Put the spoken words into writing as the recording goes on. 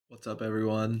What's up,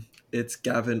 everyone? It's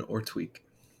Gavin or Tweek.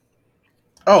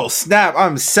 Oh, snap.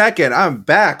 I'm second. I'm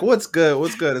back. What's good?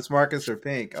 What's good? It's Marcus or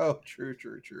Pink. Oh, true.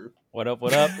 What up?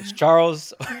 It's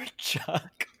Charles or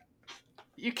Chuck.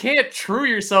 You can't true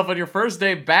yourself on your first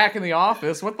day back in the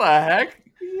office. What the heck?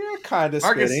 You're kind of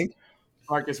Marcus, spitting.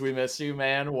 Marcus, we miss you,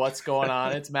 man. What's going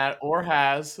on? It's Matt or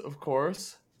Has, of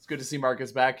course. It's good to see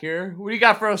Marcus back here. What do you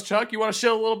got for us, Chuck? You want to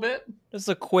chill a little bit? Just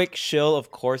a quick shill.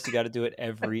 Of course, you got to do it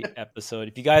every episode.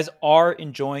 If you guys are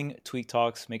enjoying Tweek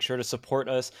Talks, make sure to support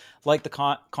us, like the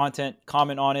content,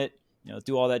 comment on it,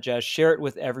 do all that jazz, share it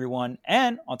with everyone.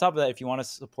 And on top of that, if you want to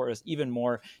support us even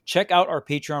more, check out our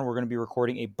Patreon. We're going to be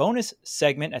recording a bonus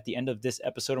segment at the end of this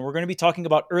episode, and we're going to be talking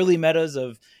about early metas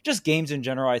of just games in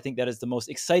general. I think that is the most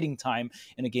exciting time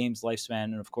in a game's lifespan.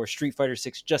 And of course, Street Fighter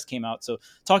 6 just came out. So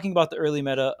talking about the early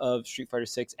meta of Street Fighter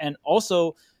 6 and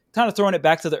also kind of throwing it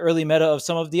back to the early meta of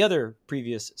some of the other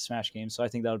previous Smash games. So I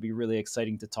think that would be really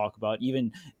exciting to talk about,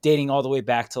 even dating all the way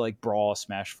back to like Brawl,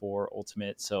 Smash 4,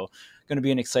 Ultimate. So going to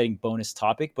be an exciting bonus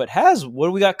topic. But what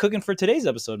do we got cooking for today's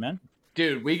episode, man?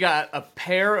 Dude, we got a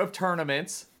pair of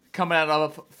tournaments coming out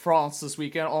of France this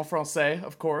weekend. En Francais,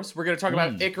 of course. We're going to talk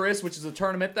about Icarus, which is a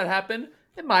tournament that happened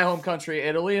in my home country,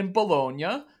 Italy, in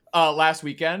Bologna last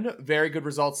weekend. Very good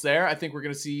results there. I think we're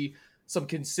going to see some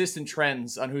consistent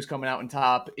trends on who's coming out on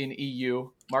top in EU.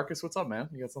 Marcus, what's up, man?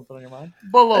 You got something on your mind?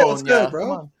 Bologna. Hey, what's good, bro?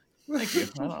 Come on. Thank you. I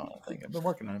don't know. I've been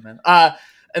working on it, man.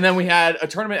 And then we had a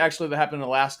tournament actually that happened in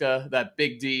Alaska, that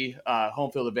Big D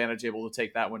home field advantage, able to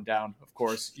take that one down, of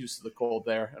course, used to the cold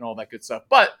there and all that good stuff.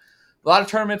 But a lot of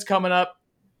tournaments coming up,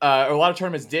 or a lot of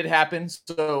tournaments did happen.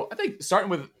 So I think starting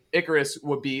with Icarus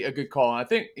would be a good call. And I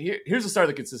think here's the start of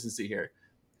the consistency here.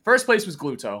 First place was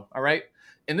Gluto, all right?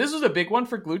 And this was a big one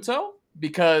for Gluto,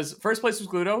 because first place was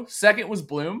Gluto, second was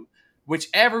Bloom, which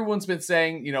everyone's been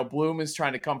saying, Bloom is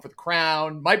trying to come for the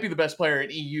crown, might be the best player in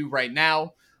EU right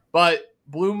now, but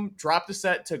Bloom dropped a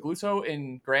set to Gluto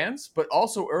in Grands, but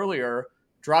also earlier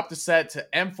dropped a set to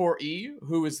M4E,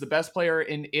 who is the best player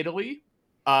in Italy,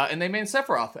 and they made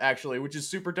Sephiroth, actually, which is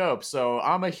super dope. So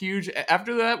I'm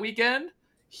after that weekend,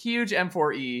 huge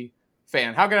M4E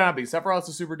fan. How could I not be? Sephiroth's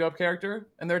a super dope character,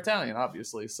 and they're Italian,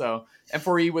 obviously. So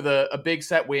M4E with a big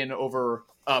set win over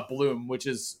Bloom, which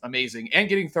is amazing. And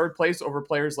getting third place over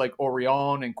players like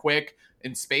Orion and Quick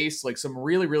and Space. Like some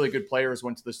really, really good players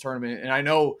went to this tournament. And I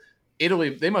know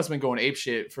Italy, they must have been going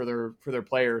apeshit for their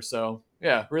players. So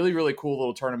yeah, really, really cool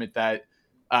little tournament that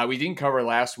we didn't cover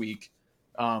last week.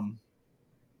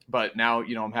 But now,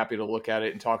 I'm happy to look at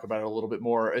it and talk about it a little bit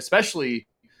more, especially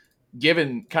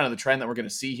given kind of the trend that we're going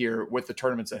to see here with the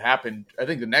tournaments that happened. I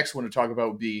think the next one to talk about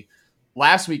would be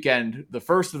last weekend. The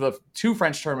first of the two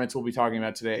French tournaments we'll be talking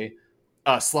about today,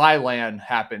 Sly Land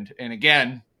happened. And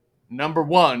again, number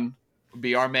one would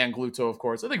be our man Gluto, of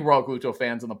course. I think we're all Gluto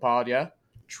fans on the pod, yeah?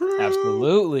 True.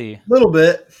 Absolutely. A little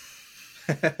bit.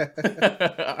 All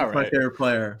right. My favorite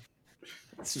player.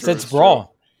 Since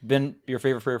Brawl, been your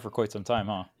favorite player for quite some time,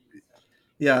 huh?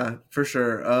 Yeah, for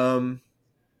sure.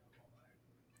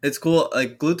 It's cool.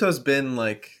 Like Gluto's been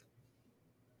like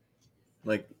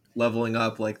leveling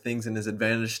up like things in his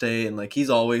advantage state, and like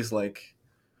he's always like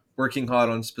working hard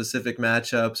on specific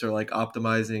matchups or like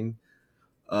optimizing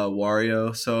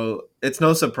Wario. So it's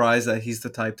no surprise that he's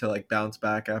the type to like bounce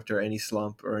back after any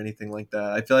slump or anything like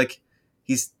that. I feel like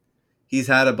he's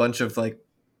had a bunch of like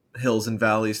hills and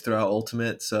valleys throughout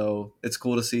Ultimate, so it's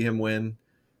cool to see him win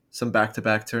some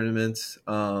back-to-back tournaments.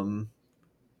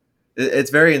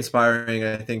 It's very inspiring,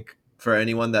 I think, for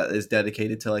anyone that is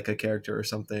dedicated to like a character or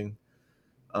something.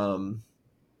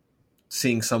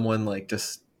 Seeing someone like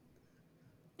just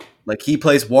like he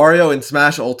plays Wario in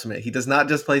Smash Ultimate. He does not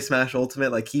just play Smash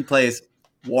Ultimate, like he plays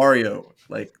Wario.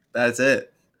 Like that's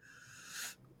it.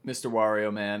 Mr.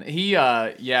 Wario, man. He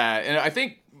and I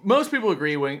think most people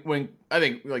agree when I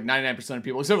think like 99% of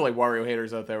people, except for like Wario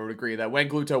haters out there, would agree that when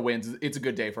Gluto wins, it's a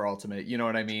good day for Ultimate. You know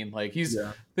what I mean? Like he's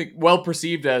I think well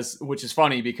perceived as, which is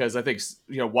funny because I think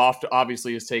Waft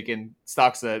obviously has taken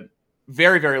stocks at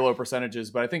very, very low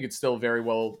percentages, but I think it's still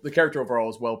the character overall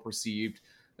is well perceived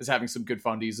as having some good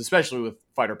fundies, especially with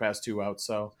Fighter Pass 2 out.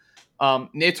 So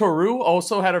Netoru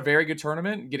also had a very good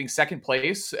tournament, getting second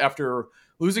place after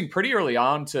losing pretty early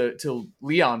on to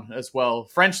Leon as well.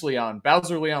 French Leon.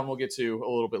 Bowser Leon we'll get to a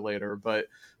little bit later, but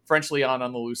French Leon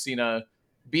on the Lucina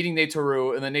beating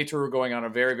Netoru, and then Netoru going on a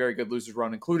very, very good loser's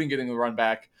run, including getting the run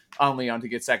back on Leon to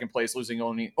get second place, losing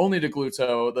only to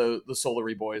Gluto, the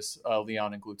Solary boys,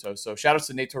 Leon and Gluto. So shout outs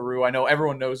to Netoru. I know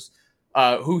everyone knows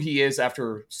who he is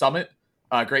after Summit.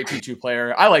 Great Pichu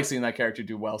player. I like seeing that character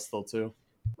do well still too.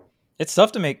 It's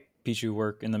tough to make Pichu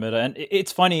work in the meta. And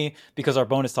it's funny because our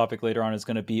bonus topic later on is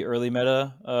going to be early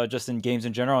meta, just in games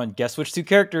in general. And guess which two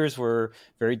characters were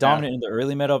very dominant in the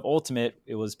early meta of Ultimate?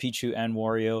 It was Pichu and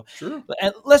Wario. True.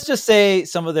 And let's just say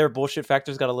some of their bullshit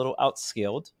factors got a little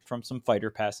outscaled from some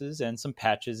fighter passes and some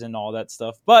patches and all that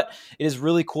stuff. But it is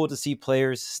really cool to see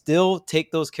players still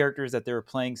take those characters that they were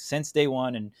playing since day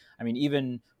one. And I mean,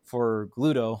 even for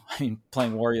Gluto, I mean,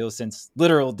 playing Wario since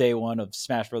literal day one of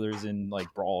Smash Brothers in like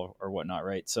Brawl or whatnot,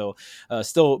 right? So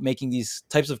still making these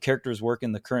types of characters work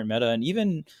in the current meta. And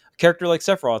even a character like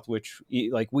Sephiroth, which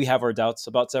like we have our doubts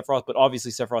about Sephiroth, but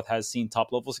obviously Sephiroth has seen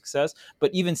top level success.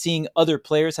 But even seeing other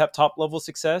players have top level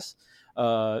success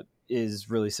is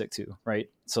really sick too, right?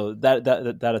 So that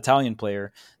Italian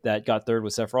player that got third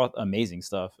with Sephiroth, amazing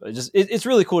stuff. It's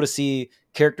really cool to see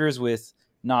characters with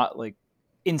not like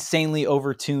insanely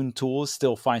overtuned tools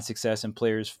still find success, and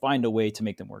players find a way to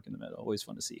make them work in the meta. Always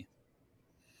fun to see.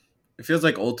 It feels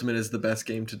like Ultimate is the best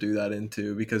game to do that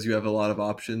into because you have a lot of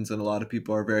options and a lot of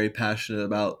people are very passionate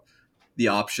about the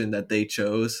option that they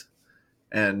chose.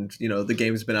 And, you know, the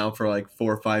game's been out for like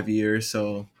 4 or 5 years.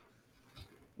 So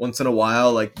once in a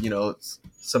while, like, you know,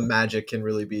 some magic can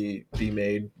really be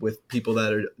made with people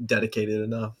that are dedicated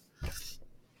enough.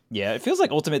 Yeah, it feels like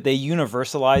Ultimate, they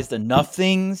universalized enough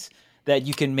things that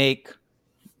you can make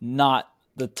not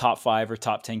the top 5 or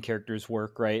top 10 characters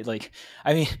work, right? Like,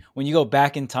 I mean, when you go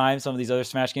back in time, some of these other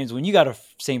Smash games, when you got a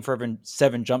same fervent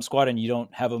 7 jump squad and you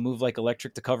don't have a move like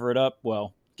Electric to cover it up,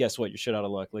 well, guess what? You're shit out of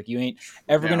luck. Like, you ain't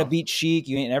ever going to beat Sheik.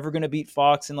 You ain't ever going to beat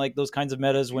Fox and like those kinds of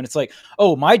metas when it's like,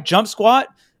 oh, my jump squat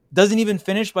doesn't even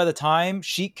finish by the time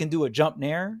Sheik can do a jump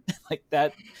nair like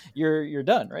that. You're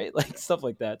done, right? Like stuff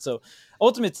like that. So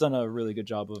Ultimate's done a really good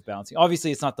job of balancing.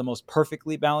 Obviously, it's not the most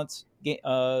perfectly balanced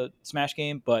Smash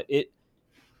game, but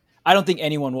I don't think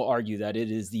anyone will argue that it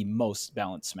is the most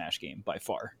balanced Smash game by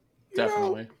far.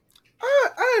 Definitely.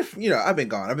 I've been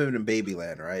gone. I've been in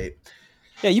Babyland, right?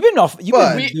 Yeah, you've been off. We do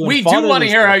want to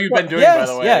hear how you've been doing, by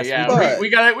the way. Yes, yeah,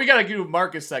 we gotta do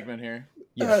Marcus segment here.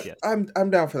 Yes. I'm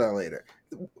down for that later.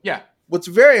 Yeah. What's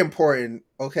very important,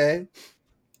 okay,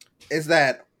 is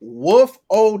that Wolf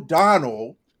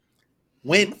O'Donnell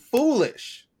went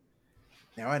foolish.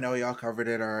 Now I know y'all covered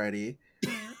it already.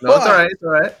 No, it's all right. It's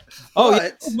all right. Oh,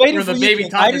 yeah. Waiting for for baby you.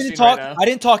 time I machine didn't talk. right now. I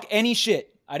didn't talk any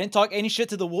shit. I didn't talk any shit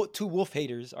to the 2 Wolf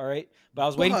haters. All right, but I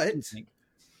was waiting. For you to think.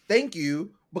 Thank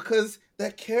you, because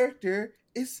that character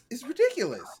is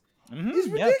ridiculous. Mm-hmm. He's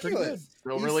ridiculous.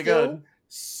 Still really good.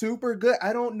 Super good.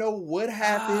 I don't know what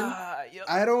happened. Yep.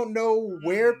 I don't know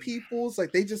where people's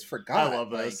like they just forgot. I love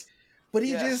this. But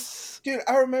he just, dude.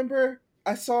 I remember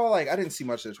I saw like I didn't see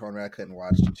much of the tournament. I couldn't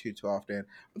watch too often.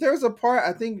 But there was a part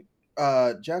I think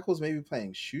Jack was maybe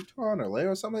playing Shuton or Leo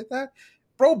or something like that.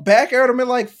 Bro, back aired him in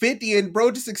like 50, and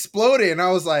bro just exploded. And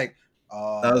I was like,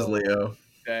 oh, that was Leo.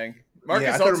 Dang. Marcus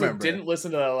I also remember. didn't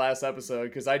listen to that last episode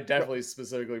because I definitely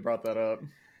specifically brought that up.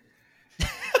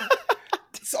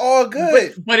 It's all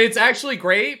good. But it's actually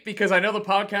great because I know the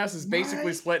podcast is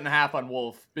basically split in half on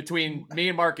Wolf between me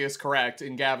and Marcus, correct,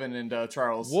 and Gavin and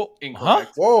Charles,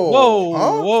 incorrect. Huh?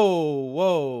 Whoa.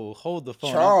 Hold the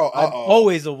phone. Charles, I'm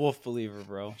always a Wolf believer,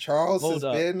 bro. Charles has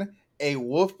been a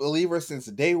Wolf believer since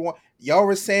day one. Y'all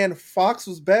were saying Fox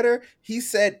was better. He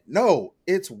said, no,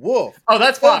 it's Wolf. Oh,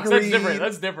 that's Fox. Agreed.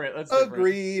 That's different.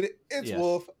 Agreed. It's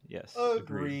Wolf. Yes.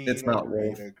 Agreed. It's not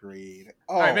Wolf. Agreed.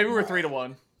 All right, maybe we're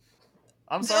 3-1.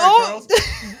 I'm sorry, Charles.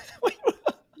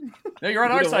 No, you're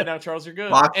on our side now, Charles. You're good.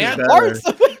 Fox is and better.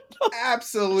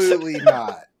 Absolutely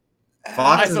not.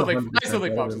 Fox I still think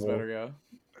 100% Fox is than better, yeah.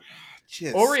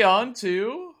 Just, Orion,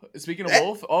 too, speaking of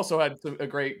Wolf, also had a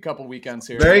great couple weekends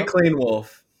here. Very clean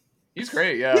Wolf. He's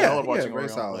great, yeah. I love watching very Orion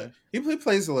solid. play. He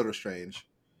plays a little strange.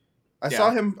 I Yeah.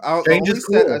 saw him out. Strange The only is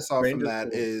set cool. I saw Strange from is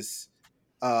that cool.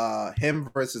 is him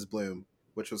versus Bloom,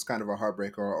 which was kind of a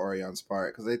heartbreaker on Orion's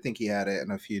part because I think he had it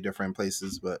in a few different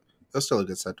places, but it was still a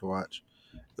good set to watch.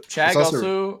 Chag It's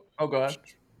also. Oh, go ahead.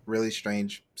 really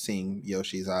strange seeing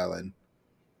Yoshi's Island.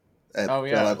 That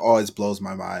yeah. always blows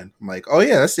my mind. I'm like, oh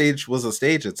yeah, that stage was a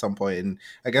stage at some point, and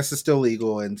I guess it's still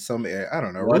legal in some area. I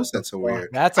don't know. What Rule sets are weird.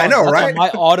 That's I know, that's right? on my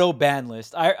auto ban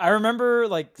list. I remember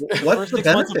like the What's first the 6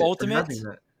 months of benefit for Ultimate. having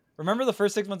that? Remember the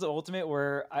first 6 months of Ultimate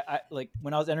where I like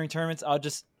when I was entering tournaments,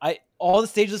 all the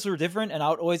stage lists were different, and I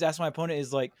would always ask my opponent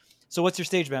is like, so what's your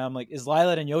stage ban? I'm like, is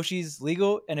Lilat and Yoshi's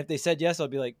legal? And if they said yes, I'd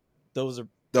be like, those are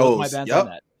my bans on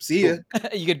that. See ya.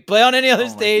 You could play on any other Oh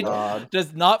my stage, God.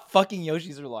 just not fucking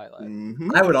Yoshi's or Lilat.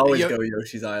 Mhm. I would always Yo- go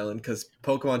Yoshi's Island because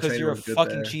Pokemon Because Trainer you're a was good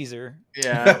fucking there. cheeser.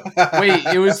 Yeah. Wait,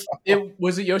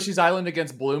 was it Yoshi's Island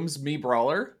against Bloom's Me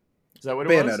Brawler? Is that what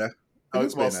it was? Bayonetta. Oh, It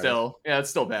was well, Bayonetta. still, yeah, it's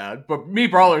still bad. But Me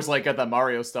Brawler's like got that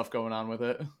Mario stuff going on with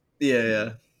it.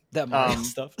 Yeah. That Mario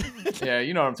stuff. Yeah,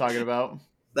 you know what I'm talking about.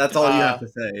 That's all you have to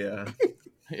say. Yeah.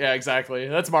 Yeah, exactly.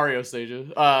 That's Mario stages.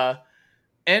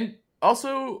 And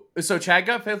also, so Chag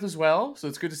got 5th as well. So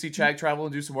it's good to see Chag travel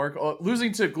and do some work.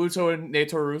 Losing to Gluto and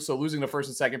Natoru, so losing the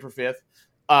 1st and 2nd for 5th.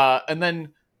 And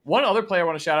then one other player I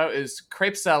want to shout out is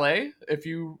Crepe Saleh. If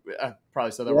you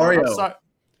probably said that wrong. I'm sorry.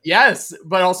 Yes,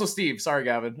 but also Steve. Sorry,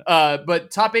 Gavin.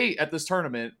 But top 8 at this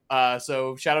tournament.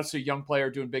 So shout out to a young player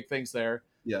doing big things there.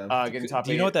 Yeah. Getting top 8.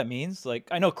 Do you know what that means? Like,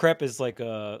 I know crepe is like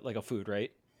a food,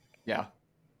 right? Yeah.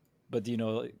 But do you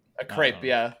know a crepe?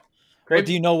 Yeah. But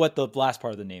do you know what the last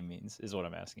part of the name means? Is what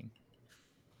I'm asking.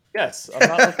 Yes, I'm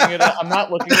not looking it up. I'm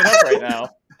not looking it up right now.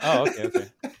 Oh, okay.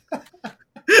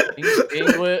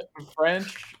 English,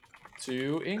 French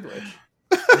to English.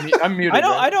 I'm muted.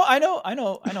 I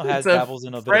know. Has dabbles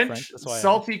in a bit of French. That's why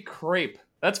salty crepe.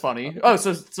 That's funny. Oh,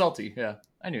 so salty. Yeah,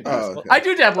 I knew that. Okay. I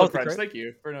do dabble in French. Crepe. Thank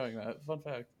you for knowing that. Fun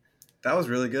fact. That was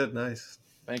really good. Nice.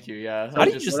 Thank you. Yeah. How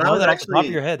did you just know that off the top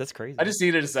of your head? That's crazy. I just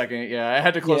needed a second. Yeah, I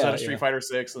had to close out of Street Fighter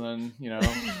 6 and then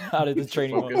out of the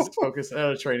training focus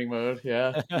out of training mode.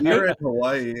 Yeah. We were in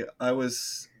Hawaii. I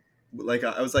was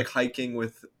hiking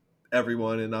with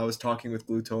everyone, and I was talking with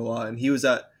Gluto a lot, and he was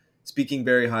speaking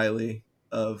very highly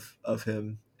of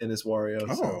him in his Wario.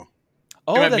 That's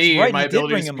right. My he did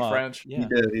bring him up. French. Yeah.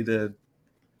 He did.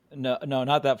 No,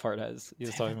 not that part. He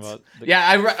was talking about.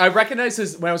 I recognized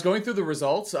his when I was going through the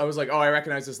results. I was like, oh, I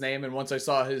recognize his name. And once I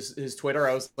saw his Twitter,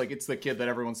 I was like, it's the kid that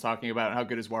everyone's talking about and how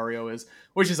good his Wario is,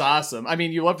 which is awesome. I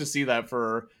mean, you love to see that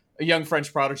for a young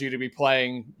French prodigy to be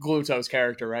playing Gluto's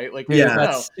character, right? Like,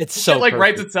 it's so like perfect.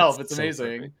 writes itself. It's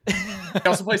amazing. He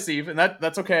also plays Steve, and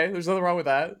that's okay. There's nothing wrong with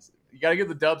that. You got to get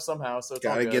the dubs somehow. So it's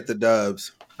gotta get the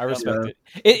dubs. I respect it.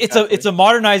 It's a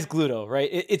modernized Gluto, right?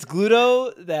 It's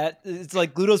Gluto it's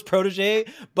like Gluto's protege,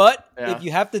 but if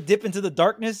you have to dip into the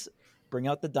darkness, bring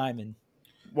out the diamond.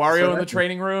 Wario in the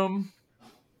training room,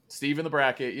 Steve in the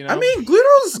bracket. I mean,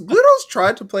 Gluto's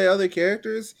tried to play other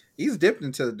characters. He's dipped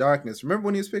into the darkness. Remember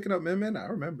when he was picking up Min? I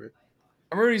remember.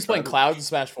 He's playing Cloud in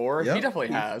Smash 4. Yep. He definitely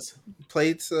has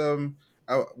played some.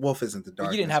 Wolf isn't the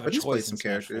darkness. You didn't have a choice. Some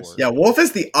characters. Yeah, Wolf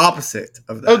is the opposite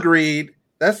of that. Agreed.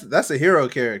 That's a hero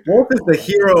character. Wolf is the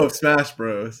hero of Smash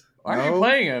Bros. Why are you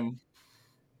playing him?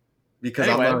 Because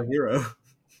I'm not a hero.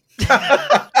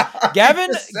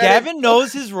 Gavin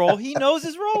knows his role. He knows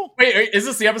his role. Wait, is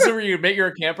this the episode where you admit you're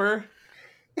a camper?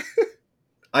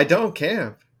 I don't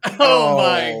camp. Oh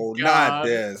my god! Not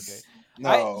this. Okay.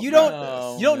 No, you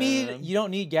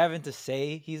don't need Gavin to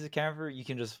say he's a camper. You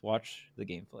can just watch the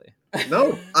gameplay.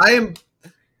 No, I am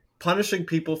punishing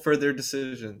people for their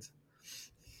decisions.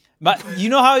 But you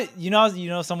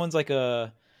know someone's like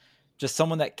just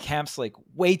someone that camps like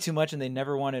way too much and they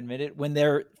never want to admit it. When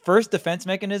their first defense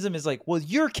mechanism is like, "Well,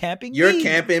 you're camping me. You're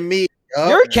camping me.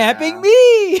 You're camping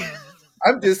me."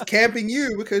 I'm just camping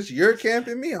you because you're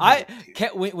camping me.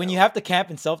 When you have to camp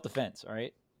in self-defense, all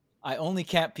right? I only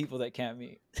camp people that camp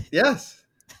me. Yes.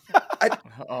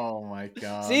 Oh my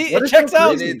god. See, it checks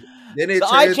out. Then it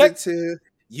turns into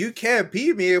you can't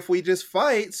beat me if we just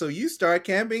fight. So you start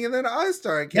camping and then I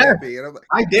start camping. And I'm like,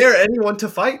 I dare anyone to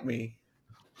fight me.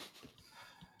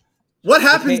 What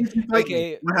happens if you fight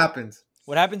me? What happens?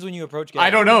 What happens when you approach Gavin?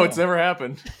 I don't know. It's never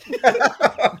happened.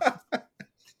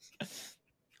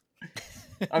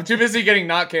 I'm too busy getting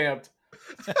not camped.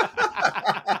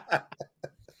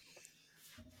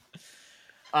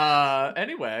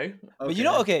 Anyway. But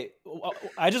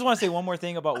I just want to say one more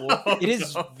thing about Wolf. It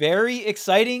is very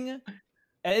exciting.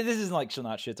 And this isn't like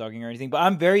not shit talking or anything, but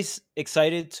I'm very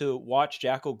excited to watch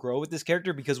Jackal grow with this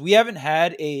character because we haven't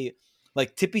had a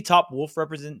like tippy top Wolf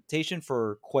representation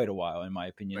for quite a while, in my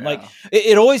opinion. Yeah. Like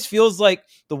it always feels like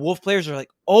the Wolf players are like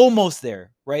almost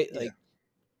there, right? Yeah. Like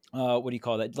what do you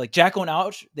call that? Like Jackal and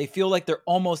Ouch, they feel like they're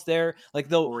almost there. Like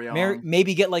they'll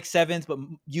maybe get like 7th, but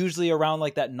usually around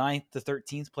like that 9th to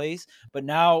 13th place. But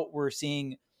now we're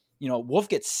seeing, Wolf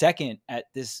gets 2nd at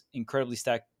this incredibly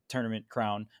stacked tournament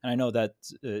crown. And I know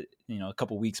that's, a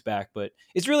couple weeks back, but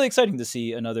it's really exciting to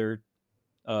see another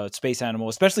space animal,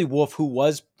 especially Wolf, who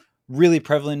was really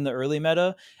prevalent in the early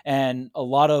meta, and a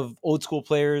lot of old school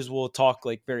players will talk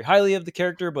like very highly of the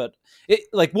character, but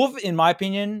Wolf, in my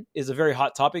opinion, is a very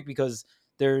hot topic because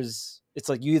it's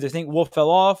like you either think Wolf fell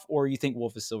off or you think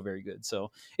Wolf is still very good.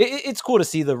 So it's cool to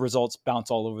see the results bounce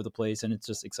all over the place, and it's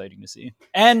just exciting to see.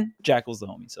 And Jackal's the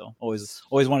homie, so always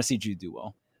want to see Jude do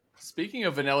well. Speaking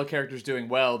of vanilla characters doing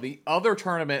well, the other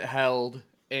tournament held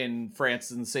in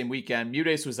France in the same weekend,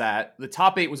 Mudace was at. The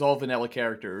top 8 was all vanilla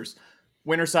characters.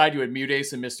 Winner side, you had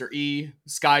Mudace and Mr. E,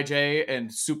 Sky J,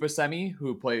 and Super Semi,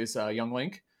 who plays Young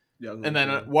Link. young And then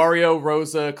ones, Wario,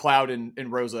 Rosa, Cloud,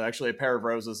 and Rosa. Actually, a pair of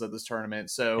Rosas at this tournament.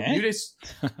 So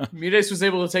Mutace was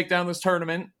able to take down this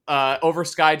tournament over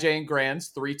SkyJ and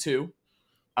Grands 3-2.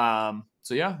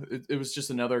 So yeah, it was just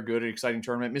another good and exciting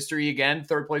tournament. Mr. E again,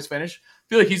 third place finish. I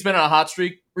feel like he's been on a hot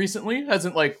streak recently.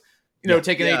 Hasn't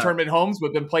taken any tournament homes,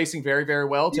 but been placing very, very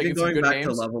well, Even taking some going good back names.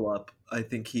 to level up, I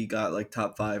think he got like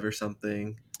top 5 or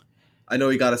something. I know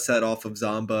he got a set off of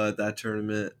Zamba at that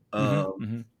tournament.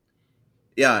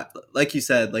 Yeah, like you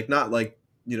said, like not like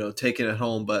taking it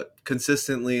home, but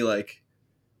consistently like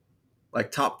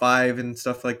top 5 and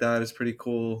stuff like that is pretty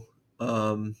cool.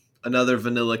 Another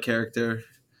vanilla character,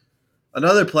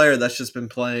 another player that's just been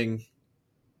playing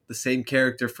the same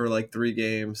character for like 3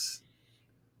 games.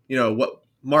 What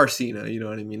Marcina, you know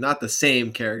what I mean? Not the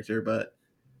same character, but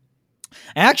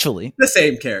actually the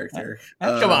same character.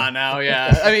 Come on now,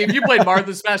 yeah. I mean, if you played Marth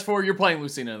in Smash 4, you're playing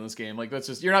Lucina in this game. Like that's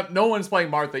just no one's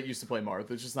playing Marth that used to play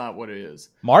Marth. It's just not what it is.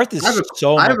 Marth is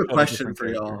I have a question for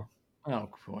y'all. Oh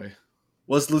boy.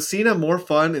 Was Lucina more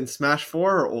fun in Smash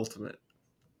 4 or Ultimate?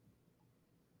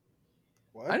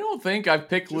 What? I don't think I've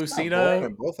picked Just Lucina.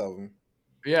 both of them.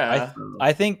 Yeah.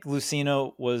 I think Lucina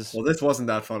was. Well, this wasn't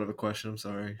that fun of a question. I'm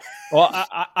sorry. Well,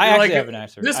 I actually have an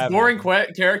answer. This boring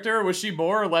character, was she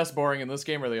more or less boring in this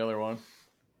game or the other one?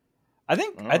 I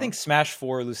think Smash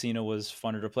 4 Lucina was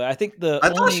funner to play. I think I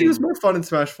thought she was more fun in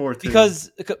Smash 4 too.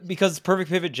 Because perfect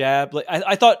pivot jab. Like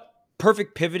I thought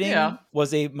perfect pivoting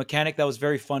was a mechanic that was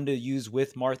very fun to use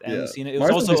with Marth and Lucina. It was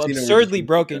also absurdly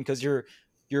broken because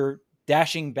you're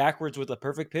dashing backwards with a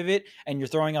perfect pivot and you're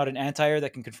throwing out an anti-air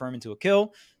that can confirm into a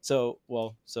kill.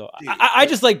 I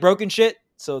just like broken shit.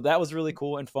 So that was really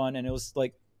cool and fun. And it was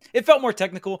like, it felt more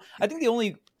technical. I think the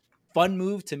only fun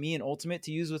move to me in Ultimate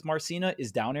to use with Marcina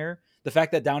is down air. The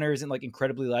fact that down air isn't like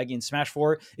incredibly laggy in Smash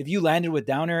 4. If you landed with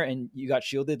down air and you got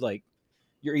shielded, like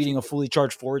you're eating a fully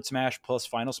charged forward smash plus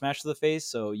final smash to the face.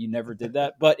 So you never did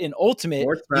that. But in Ultimate,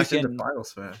 forward smash into final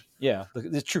smash. Yeah,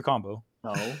 the true combo.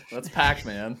 No, that's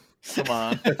Pac-Man. Come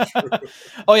on.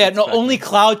 Oh yeah, no, only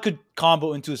Cloud could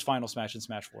combo into his final smash in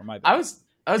Smash 4. My bad.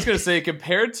 I was gonna say,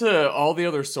 compared to all the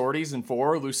other sorties in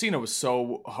 4, Lucina was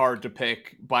so hard to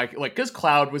pick because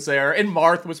Cloud was there and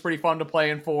Marth was pretty fun to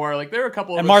play in 4. Like there were a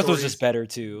couple of and Marth was just better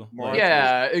too.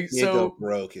 Marth was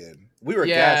broken. We were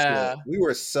gaslit. We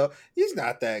were he's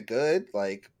not that good.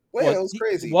 Like it was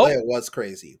crazy. It was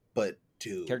crazy, but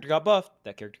dude, character got buffed.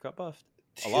 That character got buffed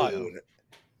a lot.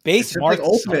 Base Marth like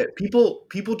Ultimate.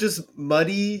 People just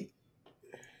muddy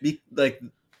like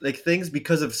things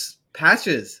because of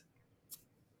patches.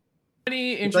 How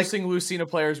many interesting Lucina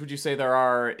players would you say there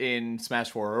are in Smash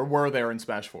 4, or were there in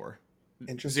Smash 4?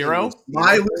 0?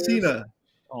 My Lucina.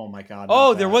 Oh my god.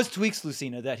 Oh, there was Tweek's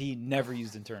Lucina that he never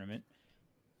used in tournament.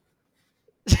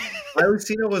 My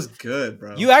Lucina was good,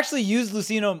 bro. You actually used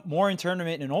Lucina more in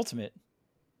tournament and in Ultimate.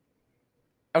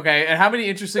 Okay, and how many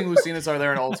interesting Lucinas are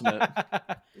there in Ultimate?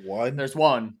 One. There's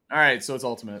one. All right, so it's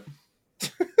Ultimate.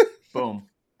 Boom.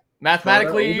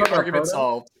 Mathematically, argument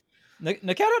solved.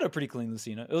 Nakat had a pretty clean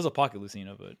Lucina. It was a pocket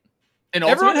Lucina, but in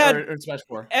Ultimate or in Smash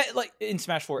 4? Like in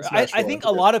Smash 4. I think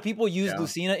a lot of people use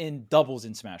Lucina in doubles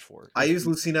in Smash 4. I use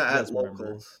Lucina at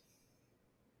locals.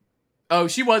 Oh,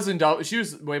 she was in doubles. She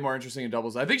was way more interesting in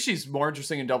doubles. I think she's more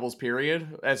interesting in doubles,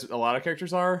 period, as a lot of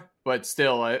characters are. But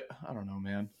still, I don't know,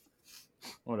 man.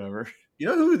 Whatever. You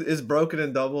know who is broken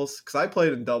in doubles? Because I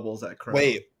played in doubles at Crown.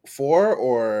 Wait, 4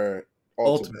 or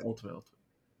Ultimate.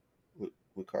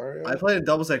 Lucario? I played in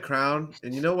doubles at Crown,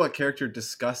 and you know what character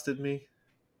disgusted me?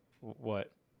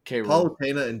 What?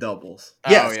 Palutena in doubles.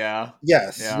 Yes. Oh, yeah.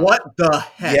 Yes. Yeah. What the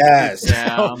heck? Yes.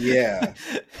 Yeah.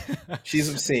 She's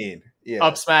obscene. Yeah.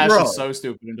 Up smash is so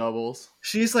stupid in doubles.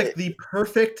 She's like the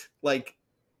perfect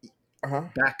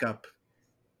backup.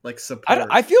 Like support.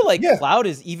 I feel like Cloud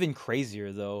is even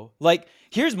crazier though. Like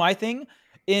here's my thing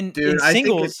in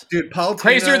singles. Palutena,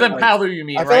 crazier than Palu, you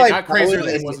mean? I feel right? like Not crazier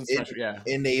than it wasn't special. Yeah,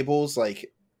 enables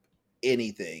like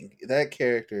anything. That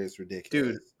character is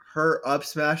ridiculous, dude. Her up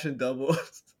smash and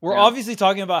doubles. We're obviously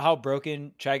talking about how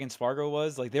broken Chag and Spargo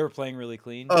was. Like they were playing really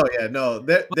clean. Oh yeah, no,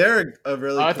 they're a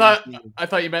really. I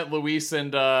thought you meant Luis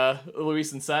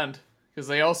and Send. Because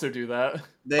they also do that.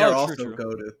 They are also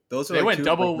goated. Those are they went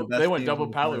double. They went double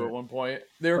Palu at one point.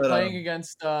 They were playing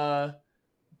against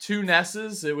 2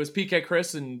 Nesses. It was PK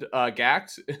Chris and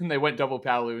Gact, and they went double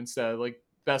Palu instead. Like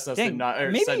Best Ness did not.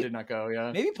 Sen did not go.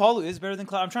 Yeah, maybe Palu is better than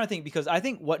Cloud. I'm trying to think because I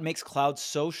think what makes Cloud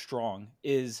so strong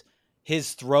is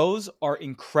his throws are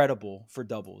incredible for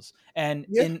doubles, and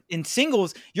in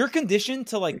singles, you're conditioned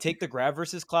to like take the grab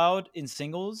versus Cloud in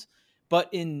singles. But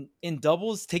in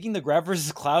doubles, taking the grab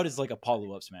versus Cloud is like a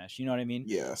Palu up smash. You know what I mean?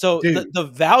 Yeah. So Dude. the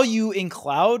value in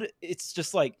Cloud, it's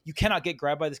just like you cannot get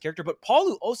grabbed by this character. But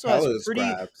Palu also has Palu's pretty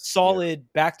grabs,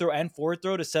 solid back throw and forward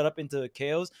throw to set up into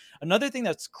KOs. Another thing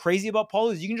that's crazy about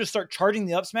Palu is you can just start charging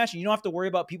the up smash, and you don't have to worry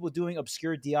about people doing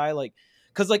obscure DI. Like,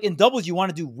 because like in doubles, you want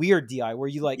to do weird DI where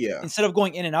you like instead of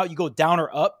going in and out, you go down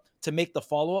or up to make the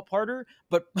follow up harder.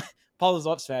 But Paulu's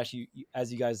up smash, you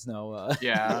as you guys know.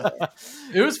 Yeah.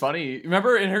 It was funny.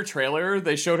 Remember in her trailer,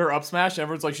 they showed her up smash, and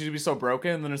everyone's like, she's gonna be so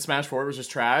broken, and then in Smash 4 it was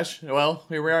just trash. Well,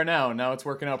 here we are now. Now it's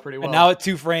working out pretty well. And now at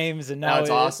 2 frames, and now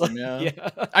it's awesome, yeah.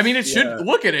 I mean, it should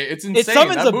look at it. It's insane. It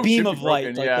summons that a move beam should of be light.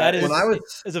 broken. Like, Yeah. that is, When I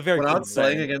was is a very when cool I was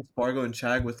playing thing. against Spargo and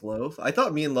Chag with Loaf, I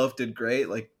thought me and Loaf did great.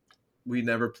 Like we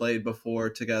never played before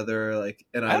together. Like,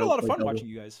 and I had a don't lot of play fun doubles. watching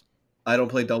you guys. I don't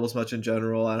play doubles much in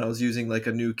general, and I was using like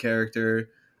a new character.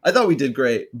 I thought we did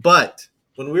great, but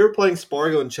when we were playing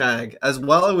Spargo and Chag, as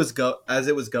well as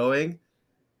it was going,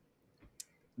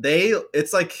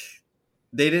 it's like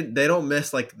they don't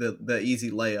miss like the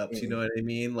easy layups. You know what I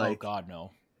mean? Like, Oh God,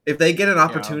 no. if they get an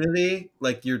opportunity,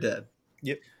 like you're dead.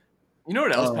 Yep. You know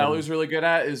what else Um, Palu's really good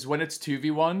at is when it's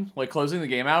 2v1, like closing the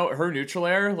game out, her neutral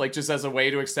air, like just as a way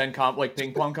to extend like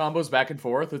ping pong combos back and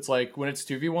forth. It's like when it's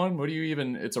 2v1, what do you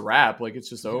even, it's a wrap. Like it's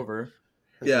just over.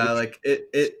 Yeah, like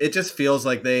it just feels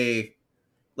like they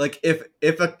like if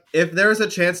there's a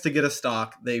chance to get a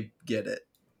stock, they get it.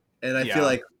 And I feel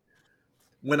like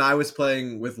when I was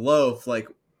playing with Loaf, like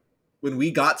when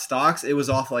we got stocks, it was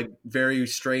off like very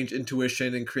strange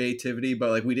intuition and creativity,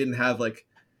 but like we didn't have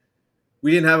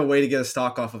a way to get a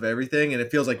stock off of everything, and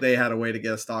it feels like they had a way to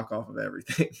get a stock off of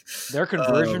everything. Their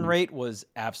conversion rate was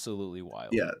absolutely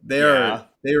wild. Yeah, they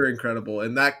were incredible,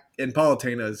 and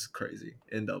Palutena is crazy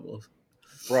in doubles.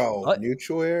 Bro,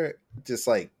 neutral air just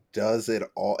like does it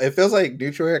all. It feels like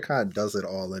neutral air kind of does it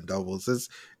all in doubles.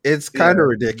 It's kind of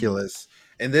ridiculous.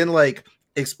 And then like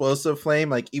explosive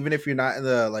flame, like even if you're not in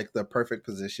the perfect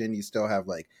position, you still have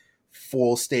like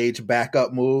full stage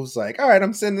backup moves. Like, all right,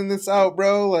 I'm sending this out,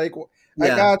 bro. Like, I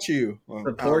got you. Well,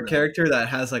 Support character that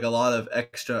has like a lot of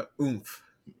extra oomph.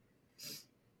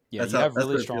 Yeah, you have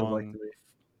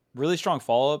really strong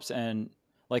follow ups, and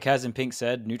like Has and Pink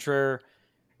said, neutral air.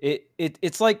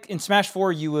 It's like in Smash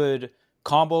 4 you would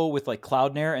combo with like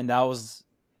Cloud Nair, and that was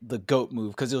the GOAT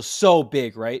move because it was so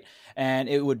big, right? And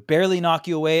it would barely knock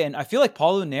you away. And I feel like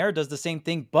Palu Nair does the same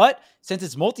thing, but since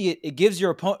it's multi, it gives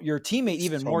your teammate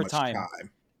even more time.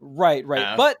 Right.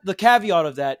 Yeah. But the caveat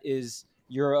of that is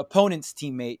your opponent's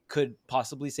teammate could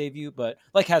possibly save you, but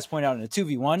like Has pointed out in a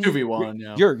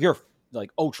 2v1, you're like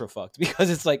ultra fucked because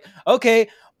it's like, okay,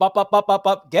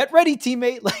 bop, get ready,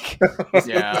 teammate. Like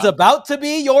it's about to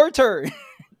be your turn.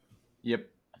 Yep.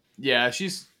 Yeah,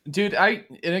 dude, and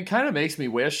it kind of makes me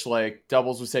wish like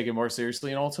doubles was taken more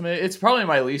seriously in Ultimate. It's probably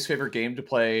my least favorite game to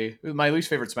play, my least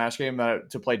favorite Smash game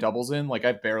to play doubles in. Like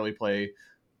I barely play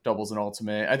doubles in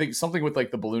Ultimate. I think something with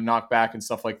like the balloon knockback and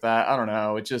stuff like that. I don't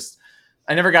know.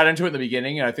 I never got into it in the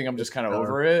beginning, and I think I'm just kind of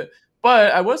over it.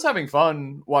 But I was having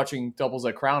fun watching doubles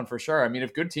at Crown for sure. I mean,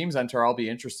 if good teams enter, I'll be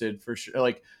interested for sure.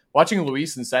 Like watching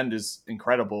Luis and Send is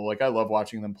incredible. Like I love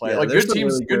watching them play. Yeah, like good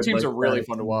teams like, are really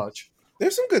fun to watch.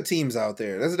 There's some good teams out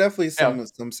there. There's definitely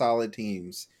some solid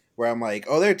teams where I'm like,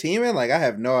 oh, they're teaming. Like I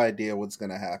have no idea what's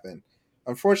gonna happen.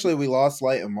 Unfortunately, we lost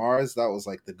Light and Mars. That was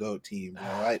like the GOAT team. You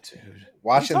know, dude.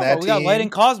 Watching that team, we got Light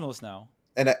and Cosmos now,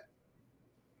 and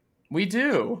we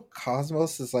do.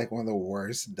 Cosmos is like one of the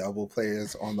worst double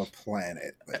players on the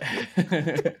planet.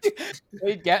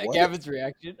 Wait, Gavin's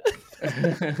reaction.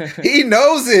 He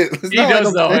knows it. He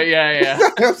does know it. Yeah.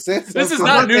 This is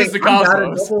not news to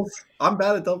Cosmos. I'm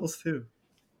bad at doubles too.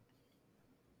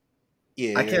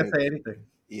 Yeah, I can't say anything.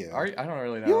 Yeah, I don't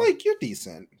really know. You're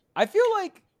decent. I feel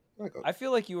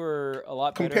like you were a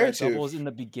lot better at doubles in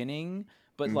the beginning,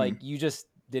 but like you just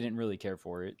didn't really care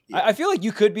for it. Yeah. I feel like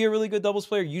you could be a really good doubles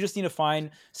player. You just need to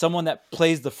find someone that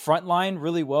plays the front line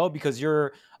really well because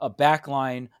you're a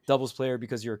backline doubles player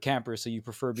because you're a camper, so you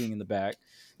prefer being in the back.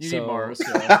 You need Mars.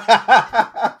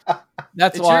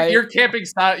 That's why you're camping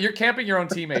style. You're camping your own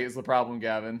teammate is the problem,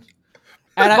 Gavin.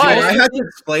 And I had to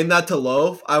explain that to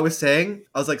Loaf. I was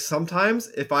like, sometimes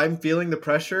if I'm feeling the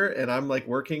pressure and I'm like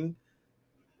working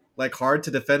like hard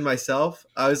to defend myself,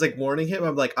 I was like warning him.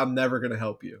 I'm like, I'm never gonna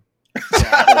help you.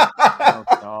 Oh,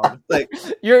 God. Like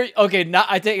you're okay. Now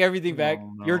I take everything back.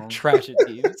 No. You're trash at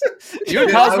teams. Your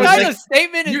kind of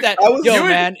statement is that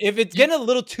man, if it's getting a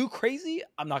little too crazy,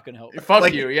 I'm not gonna help.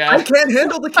 Fuck you. Yeah, I can't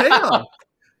handle the chaos.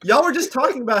 Y'all were just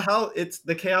talking about how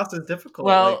the chaos is difficult.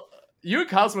 Well, you and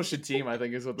Cosmos should team. I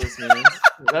think is what this means.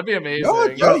 That'd be amazing.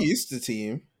 Y'all used to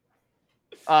team.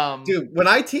 Dude, when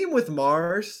I team with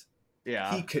Mars,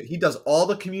 Yeah. He does all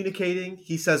the communicating.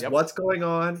 He says what's going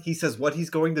on. He says what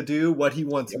he's going to do, what he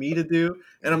wants me to do.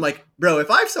 And I'm like, bro, if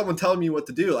I have someone telling me what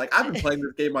to do, like I've been playing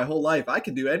this game my whole life. I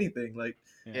can do anything. Like,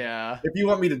 Yeah. if you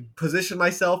want me to position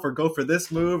myself or go for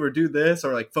this move or do this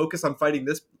or like focus on fighting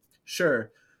this,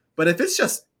 sure. But if it's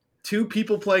just two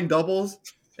people playing doubles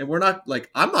and we're not like,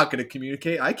 I'm not going to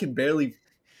communicate. I can barely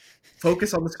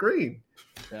focus on the screen.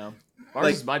 Yeah.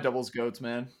 Mars is my doubles goats,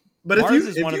 man. But Mars if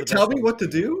is you one of the tell best me what to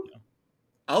doubles do,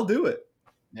 I'll do it.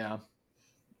 Yeah.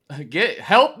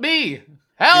 Help me.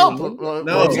 Help!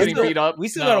 No. He's getting beat up. We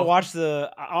still gotta watch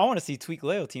the. I want to see Tweek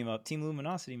Leo team up, Team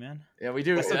Luminosity, man. Yeah, we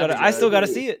do. I still gotta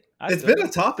see it. It's been a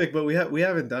topic, but we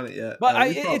haven't done it yet. But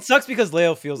it sucks because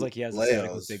Leo feels like he has.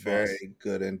 Leo's big very boss.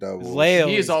 good in doubles. Leo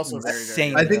he is also very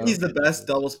insane. I think he's the best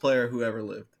doubles player who ever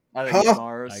lived. I think it's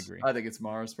Mars. I agree. I think it's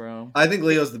Mars, bro. I think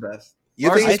Leo's the best. You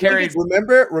Mars think is carried.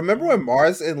 remember when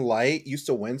Mars and Light used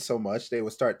to win so much they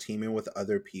would start teaming with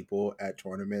other people at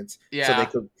tournaments so they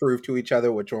could prove to each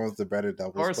other which one was the better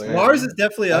doubles player. Mars is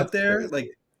definitely That's up there. crazy.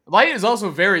 Like Light is also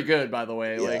very good, by the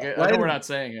way. Yeah. Like I know we're not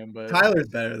saying him, but Tyler's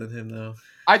better than him though.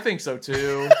 I think so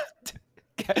too.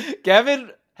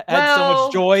 Gavin had so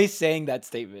much joy saying that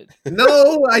statement.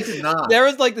 No, I did not. There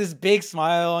was like this big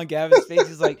smile on Gavin's face.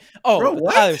 He's like, "Oh, Bro, but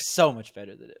what? Tyler's so much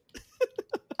better than it."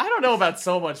 I don't know about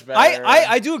so much better.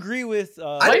 I do agree with.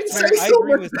 I didn't say so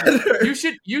much better.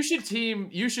 You should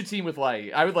team with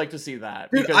Light. I would like to see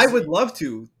that. Dude, because I would love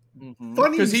to.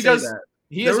 Funny because he say does. that.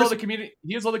 He has all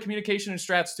the communication and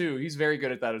strats too. He's very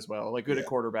good at that as well. Like good at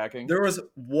quarterbacking. There was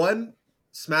one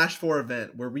Smash 4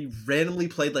 event where we randomly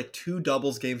played like 2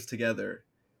 doubles games together,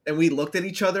 and we looked at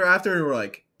each other after and we're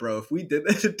like, "Bro, if we did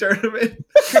this in a tournament,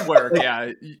 could work."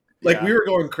 We were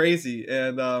going crazy,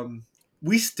 and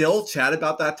we still chat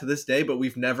about that to this day, but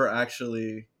we've never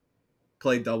actually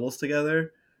played doubles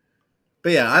together.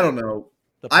 But yeah, I don't know.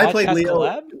 I played Leo.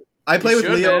 Collab? I played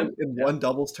with Leo man. in one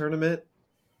doubles tournament.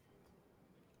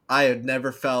 I had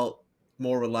never felt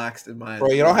more relaxed in my. Bro,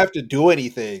 you don't have to do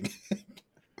anything.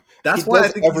 That's He why I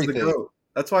does think he's everything. the GOAT.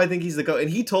 That's why I think he's the GOAT. And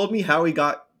he told me how he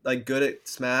got like good at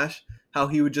Smash, how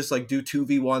he would just like do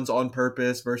 2v1s on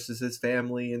purpose versus his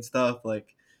family and stuff.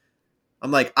 Like,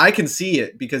 I'm like, I can see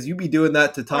it because you be doing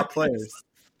that to top players.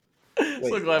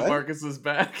 So glad Marcus is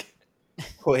back.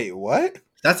 Wait, what?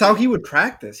 That's how he would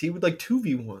practice. He would like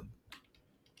 2v1.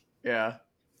 Yeah.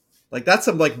 Like that's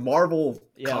some like Marvel.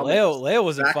 Yeah, comics Leo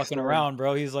wasn't backstory. fucking around,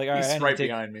 bro. He's like, all right, He's I need right to take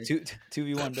behind me.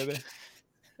 2v1, baby.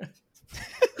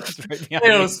 He's right behind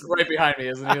Leo's right behind me,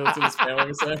 isn't he? That's what his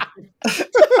family said.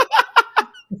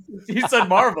 He said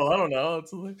Marvel. I don't know.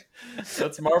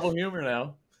 That's Marvel humor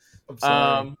now.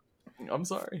 I'm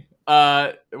sorry.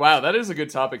 Wow, that is a good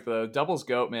topic though. Doubles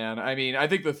GOAT, man. I mean, I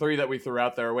think the 3 that we threw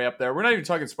out there are way up there. We're not even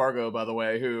talking Spargo, by the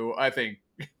way, who I think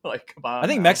like come on. I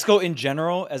think now. Mexico in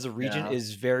general as a region Yeah.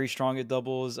 is very strong at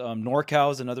doubles.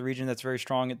 NorCal is another region that's very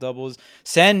strong at doubles.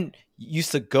 Sen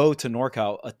used to go to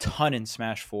NorCal a ton in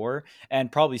Smash 4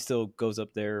 and probably still goes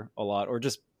up there a lot or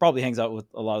just probably hangs out with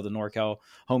a lot of the NorCal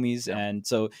homies. Yeah. And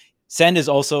so Sen is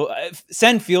also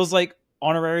Sen feels like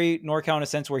honorary NorCal in a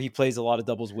sense where he plays a lot of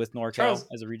doubles with NorCal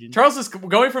as a region. Charles is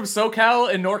going from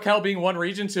SoCal and NorCal being one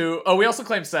region to we also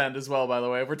claim Send as well, by the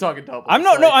way. We're talking doubles. I'm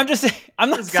just saying I'm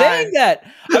not saying that.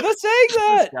 I'm not saying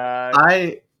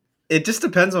that. It just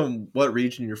depends on what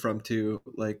region you're from too.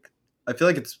 Like I feel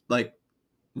like it's like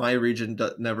my region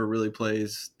never really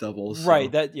plays doubles.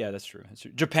 Right. So. That's true. That's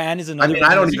true. Japan is another. I mean,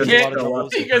 I don't region even with a lot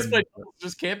of doubles. You guys play doubles,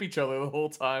 just camp each other the whole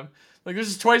time. Like there's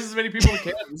just twice as many people that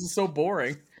camp. This is so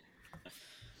boring.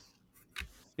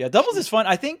 Yeah, doubles is fun.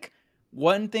 I think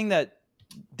one thing that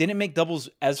didn't make doubles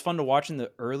as fun to watch in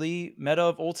the early meta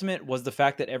of Ultimate was the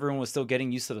fact that everyone was still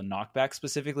getting used to the knockback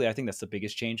specifically. I think that's the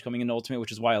biggest change coming into Ultimate,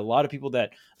 which is why a lot of people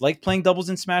that like playing doubles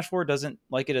in Smash 4 doesn't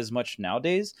like it as much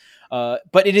nowadays.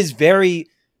 But it is very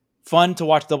fun to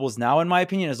watch doubles now, in my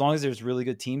opinion, as long as there's really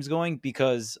good teams going,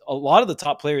 because a lot of the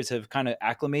top players have kind of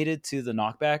acclimated to the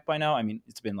knockback by now. I mean,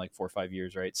 it's been like 4 or 5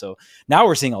 years, right? So now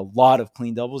we're seeing a lot of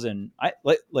clean doubles, and I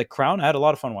like Crown. I had a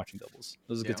lot of fun watching doubles.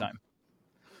 It was a good time.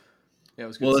 Yeah, it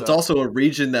was good. Well, it's also a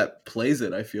region that plays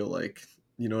it. I feel like,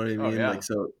 you know what I mean. Yeah. Like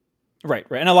so. Right,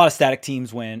 and a lot of static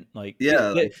teams went. Like,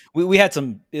 yeah, we had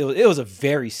some. It was a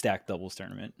very stacked doubles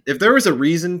tournament. If there was a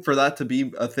reason for that to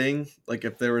be a thing, like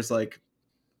if there was like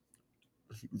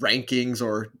rankings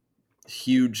or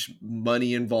huge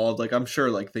money involved, like I'm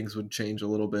sure like things would change a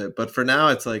little bit, but for now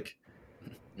it's like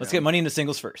let's get money into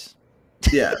singles first.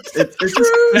 Yeah, it's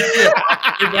just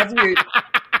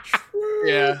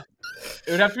yeah.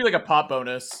 It would have to be like a pop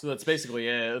bonus. So that's basically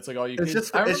it. It's like all you. It's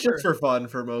just for fun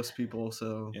for most people.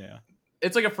 So yeah.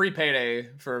 it's like a free payday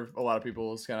for a lot of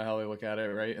people. Is kind of how they look at it,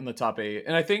 right? In the top 8,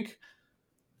 and I think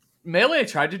Melee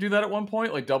tried to do that at one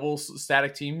point, like doubles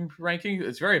static team ranking.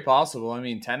 It's very possible. I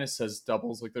mean, tennis has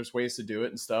doubles. Like, there's ways to do it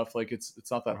and stuff. Like, it's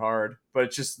not that hard. But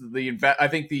it's just I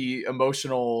think the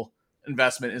emotional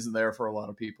investment isn't there for a lot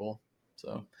of people.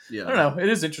 So Yeah, I don't know. It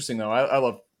is interesting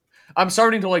though. I'm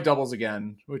starting to like doubles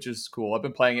again, which is cool. I've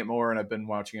been playing it more and I've been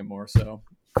watching it more. So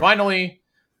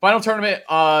final tournament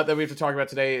that we have to talk about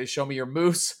today is Show Me Your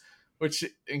Moose, which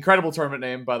incredible tournament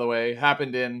name, by the way,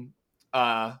 happened in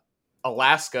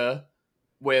Alaska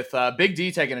with Big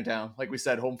D taking it down. Like we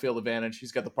said, home field advantage.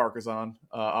 He's got the Parkers on,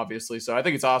 obviously. So I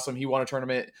think it's awesome. He won a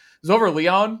tournament. It was over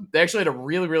Leon. They actually had a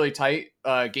really, really tight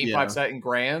game 5 set in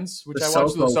Grands, which I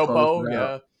watched. The Sopo.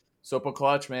 Yeah. Sopo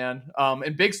clutch, man.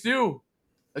 And Big Stu.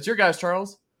 That's your guys,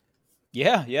 Charles.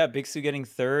 Yeah, Big Stu getting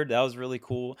third. That was really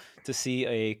cool to see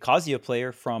a Kazuya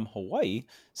player from Hawaii.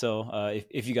 So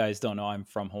if you guys don't know, I'm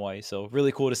from Hawaii. So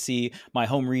really cool to see my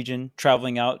home region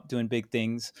traveling out, doing big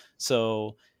things.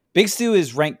 So Big Stu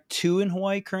is ranked 2 in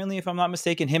Hawaii currently, if I'm not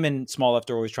mistaken. Him and Small Left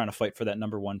are always trying to fight for that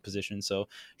number 1 position. So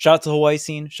shout out to Hawaii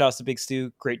scene. Shout out to Big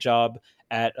Stu. Great job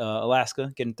at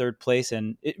Alaska, getting 3rd place.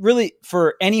 And it really,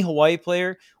 for any Hawaii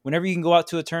player, whenever you can go out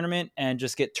to a tournament and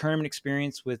just get tournament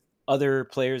experience with other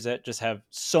players that just have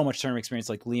so much tournament experience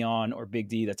like Leon or Big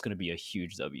D, that's going to be a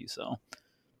huge W. So,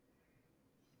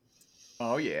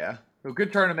 oh yeah, a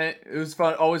good tournament. It was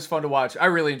fun, always fun to watch. I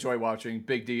really enjoy watching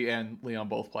Big D and Leon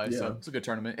both play. Yeah. So it's a good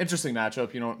tournament. Interesting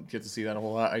matchup. You don't get to see that a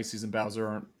whole lot. Ices and Bowser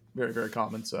aren't very, very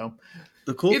common. So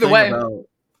the cool thing about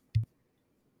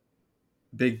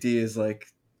Big D is like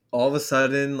all of a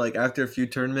sudden, like after a few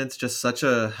tournaments, just such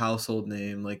a household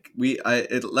name. Like this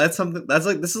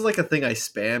is like a thing I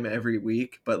spam every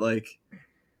week, but like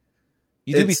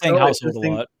you do be saying household a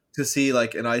lot. To see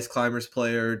like an Ice Climbers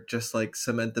player just like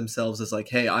cement themselves as like,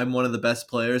 hey, I'm one of the best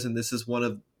players, and this is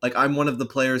I'm one of the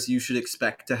players you should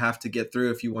expect to have to get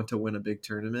through if you want to win a big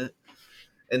tournament.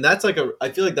 And that's like I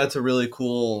feel like that's a really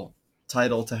cool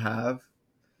title to have,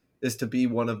 is to be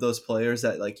one of those players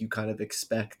that like you kind of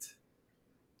expect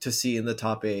to see in the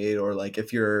top 8, or like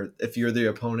if you're the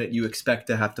opponent, you expect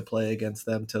to have to play against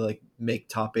them to like make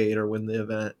top 8 or win the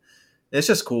event. And it's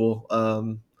just cool.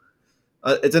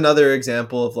 It's another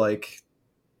example of like,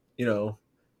 you know,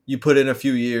 you put in a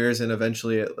few years and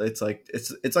eventually it's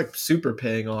like super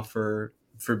paying off for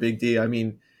Big D. I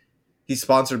mean, he's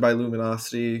sponsored by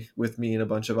Luminosity with me and a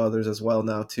bunch of others as well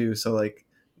now too. So like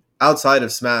outside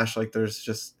of Smash, like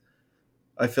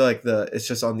I feel like it's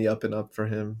just on the up and up for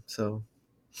him. So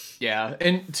yeah,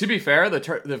 and to be fair,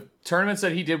 the tournaments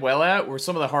that he did well at were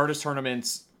some of the hardest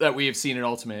tournaments that we have seen in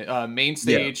Ultimate. Main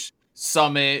stage,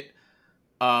 Summit,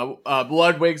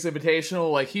 Bloodwigs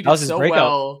Invitational. Like he did so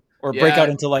well. Or breakout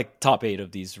into like top 8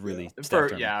 of these really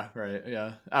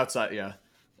outside, yeah.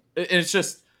 It's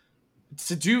just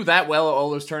to do that well at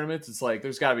all those tournaments, it's like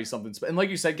there's got to be something. And like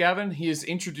you said, Gavin, he has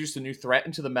introduced a new threat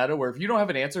into the meta where if you don't have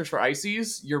an answer for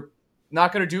Ices, you're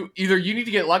not going to do either. You need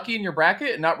to get lucky in your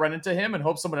bracket and not run into him and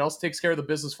hope someone else takes care of the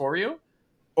business for you,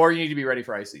 or you need to be ready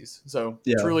for Ices. So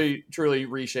truly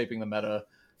reshaping the meta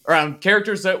around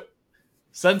characters that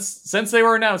since they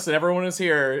were announced and everyone is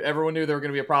here, everyone knew there were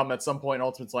going to be a problem at some point in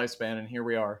Ultimate's lifespan, and here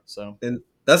we are. So, and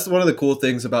that's one of the cool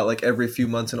things about like every few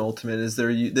months in Ultimate is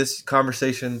this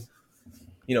conversation.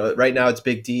 You know, right now it's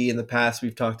Big D. In the past,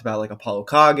 we've talked about like Apollo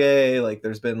Kage. Like,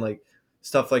 there's been like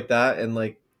stuff like that, and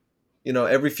like, you know,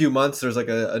 every few months there's like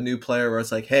a new player where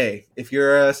it's like, hey, if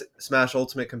you're a Smash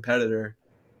Ultimate competitor,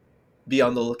 be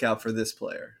on the lookout for this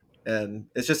player. And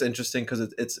it's just interesting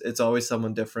because it's always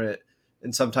someone different,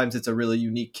 and sometimes it's a really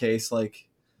unique case, like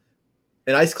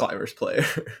an Ice Climbers player.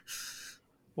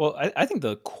 Well, I think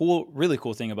the really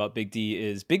cool thing about Big D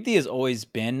is Big D has always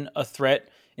been a threat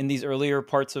in these earlier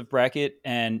parts of bracket,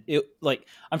 and it like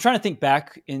I'm trying to think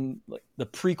back in like the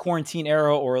pre-quarantine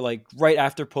era or like right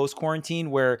after post-quarantine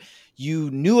where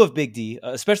you knew of Big D,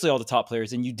 especially all the top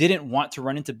players, and you didn't want to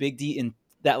run into Big D in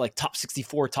that like top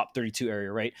 64, top 32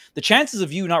 area, right? The chances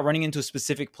of you not running into a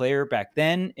specific player back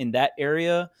then in that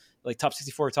area, like top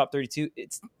 64 or top 32,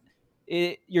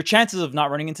 your chances of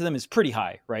not running into them is pretty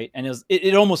high, right? And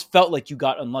it almost felt like you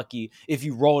got unlucky if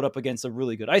you rolled up against a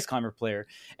really good Ice Climber player.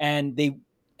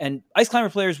 And Ice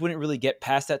Climber players wouldn't really get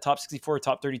past that top 64 or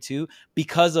top 32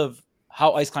 because of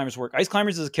how Ice Climbers work. Ice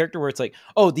Climbers is a character where it's like,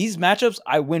 oh, these matchups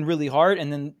I win really hard,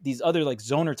 and then these other like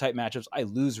zoner type matchups I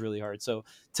lose really hard. So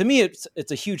to me,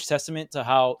 it's a huge testament to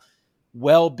how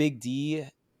well Big D,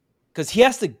 because he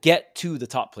has to get to the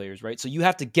top players, right? So you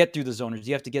have to get through the zoners.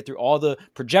 You have to get through all the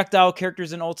projectile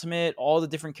characters in Ultimate, all the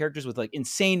different characters with like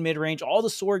insane mid-range, all the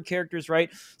sword characters, right?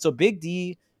 So Big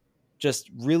D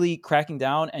just really cracking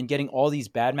down and getting all these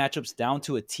bad matchups down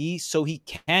to a T so he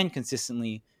can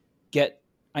consistently get,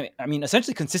 I mean,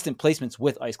 essentially consistent placements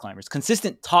with Ice Climbers,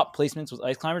 consistent top placements with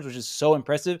Ice Climbers, which is so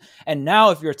impressive. And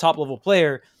now if you're a top level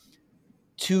player,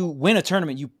 to win a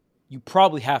tournament, you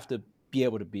probably have to be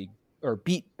able to beat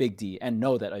Big D and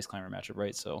know that Ice Climber matchup,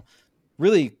 right? So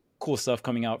really cool stuff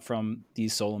coming out from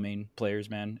these solo main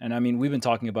players, man. And I mean, we've been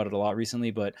talking about it a lot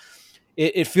recently, but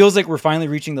it feels like we're finally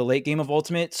reaching the late game of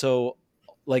Ultimate. So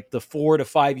like the 4 to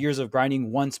 5 years of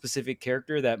grinding one specific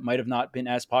character that might have not been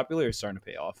as popular is starting to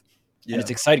pay off. Yeah. And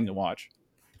it's exciting to watch.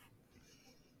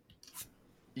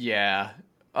 Yeah.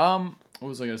 What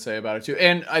was I going to say about it too?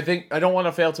 And I think I don't want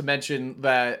to fail to mention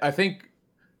that I think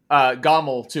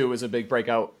Gommel too was a big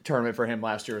breakout tournament for him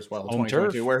last year as well,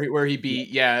 2022, where he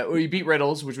beat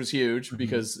Riddles, which was huge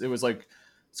because it was like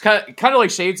it's kind of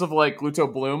like shades of like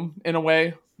Gluto Bloom in a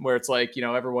way, where it's like, you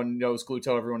know, everyone knows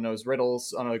Gluto, everyone knows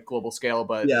Riddles on a global scale,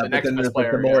 but the next best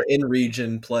player, the more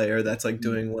in-region player that's like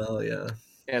doing well, yeah.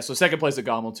 So second place at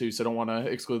Gommel too, so don't want to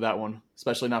exclude that one,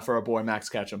 especially not for our boy Max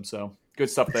Ketchum. So good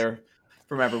stuff there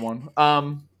from everyone.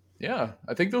 Yeah,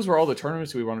 I think those were all the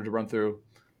tournaments we wanted to run through.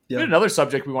 We had another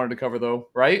subject we wanted to cover though,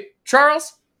 right,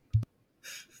 Charles?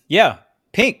 Yeah.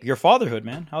 Pink, your fatherhood,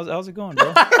 man. How's it going,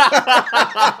 bro?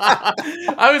 I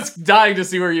was dying to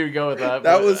see where you would go with that.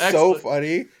 That was so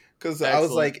funny because I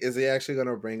was like, is he actually going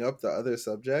to bring up the other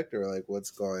subject or like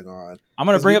what's going on? I'm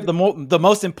going to bring up the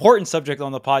most important subject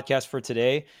on the podcast for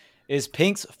today is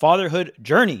Pink's fatherhood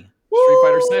journey. Street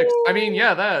Fighter 6. I mean,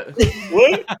 yeah, that.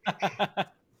 What?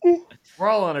 We're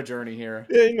all on a journey here.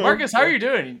 Yeah, you know, Marcus, how are you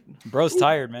doing? Bro's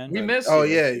tired, man. We missed you.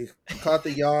 Yeah, you caught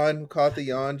the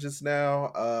yawn just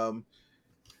now.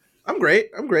 I'm great.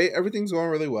 Everything's going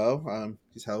really well.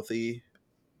 He's healthy.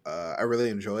 I really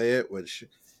enjoy it, which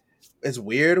is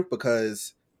weird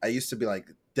because I used to be like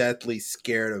deathly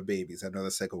scared of babies. I know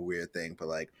that's like a weird thing, but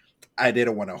like I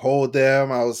didn't want to hold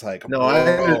them. I was like, no,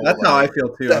 that's how I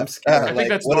feel too. I'm scared. I think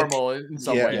that's normal in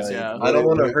some ways. Yeah, I don't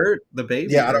want to hurt the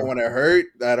baby. Yeah, I don't want to hurt.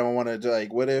 I don't want to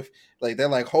like. What if like they're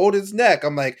like hold his neck?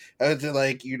 I'm like,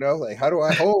 like you know, like how do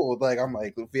I hold? Like I'm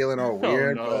like feeling all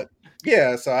weird, but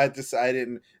yeah. So I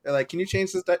didn't. They're like, can you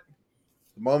change this? The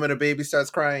moment a baby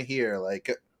starts crying here, like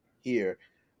here.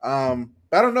 But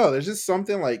I don't know. There's just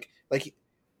something like.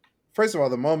 First of all,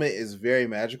 the moment is very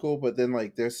magical, but then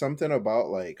like there's something about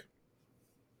like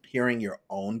hearing your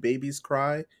own babies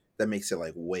cry that makes it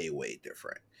like way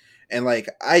different. And like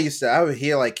I would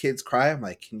hear like kids cry. I'm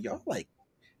like, can y'all like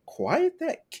quiet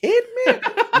that kid, man?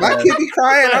 My kid be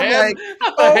crying. I'm like,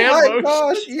 oh my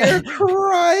gosh, you're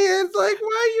crying. It's like,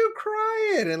 why are you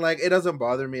crying? And like it doesn't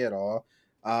bother me at all.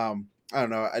 I don't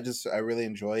know. I really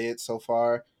enjoy it so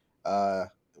far.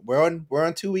 We're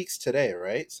on 2 weeks today,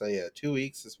 right? So yeah, 2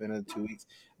 weeks. It's been 2 weeks.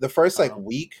 The first like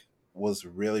week was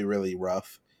really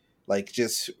rough. Like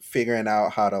just figuring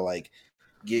out how to like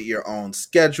get your own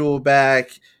schedule back.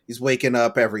 He's waking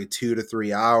up every 2 to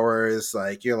 3 hours.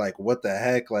 Like you're like, what the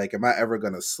heck? Like, am I ever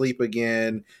gonna sleep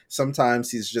again?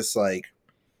 Sometimes he's just like,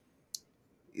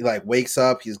 he like wakes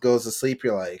up, he goes to sleep.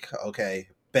 You're like, okay,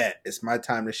 bet it's my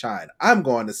time to shine. I'm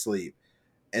going to sleep.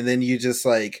 And then you just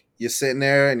like, you're sitting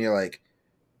there and you're like,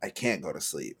 I can't go to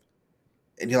sleep.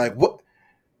 And you're like, what?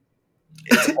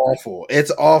 It's awful.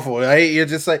 It's awful, right? You're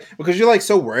just like, because you're like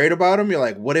so worried about him. You're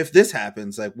like, what if this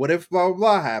happens? Like, what if blah, blah,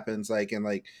 blah happens? Like, and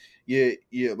like, you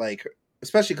like,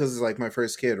 especially because it's like my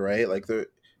first kid, right? Like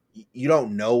you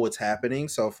don't know what's happening.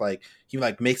 So if like, he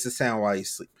like makes a sound while you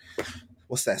sleep,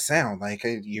 what's that sound? Like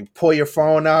you pull your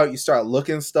phone out, you start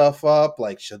looking stuff up.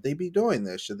 Like, should they be doing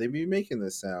this? Should they be making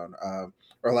this sound?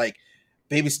 Or like,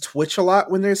 babies twitch a lot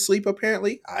when they're asleep,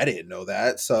 apparently. I didn't know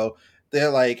that. So they're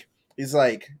like, he's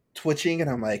like twitching, and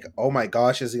I'm like, oh my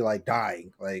gosh, is he like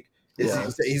dying? Like,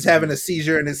 he's having a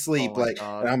seizure in his sleep. Like,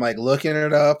 God. And I'm like looking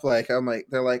it up. Like, I'm like,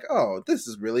 they're like, oh, this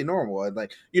is really normal. And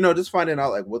like, you know, just finding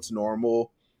out like what's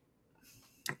normal,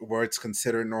 where it's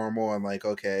considered normal. I'm like,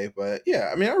 okay. But yeah,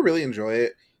 I mean, I really enjoy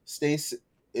it. Stace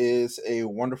is a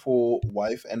wonderful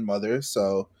wife and mother.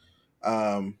 So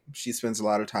she spends a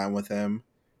lot of time with him.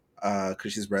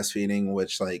 Because she's breastfeeding,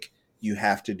 which like you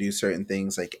have to do certain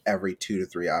things like every 2 to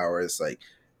 3 hours, like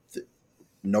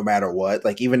no matter what.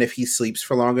 Like even if he sleeps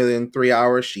for longer than 3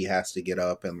 hours, she has to get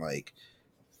up and like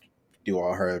do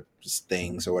all her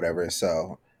things or whatever.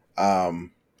 So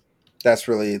that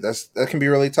can be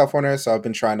really tough on her. So I've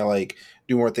been trying to like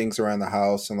do more things around the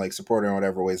house and like support her in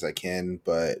whatever ways I can.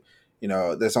 But you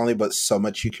know, there's only but so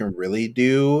much you can really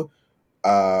do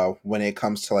when it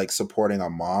comes to like supporting a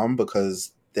mom,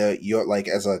 because you're like,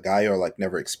 as a guy, you're like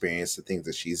never experienced the things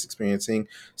that she's experiencing.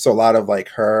 So a lot of like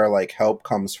her like help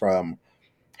comes from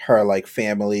her like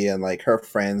family and like her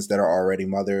friends that are already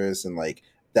mothers and like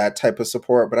that type of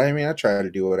support. But I mean, I try to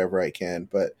do whatever I can,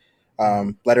 but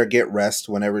let her get rest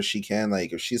whenever she can.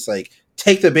 Like if she's like,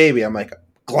 take the baby, I'm like,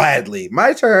 gladly,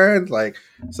 my turn. Like,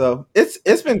 so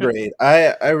it's been great.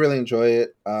 I really enjoy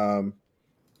it. And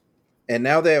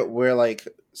now that we're like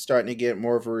starting to get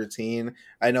more of a routine,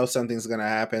 I know something's gonna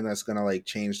happen that's gonna like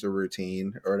change the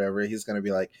routine or whatever. He's gonna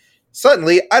be like,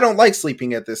 suddenly I don't like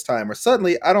sleeping at this time, or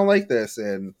suddenly I don't like this,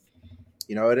 and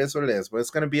you know, it is what it is. But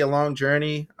it's gonna be a long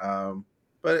journey.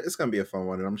 But it's gonna be a fun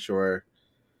one, and I'm sure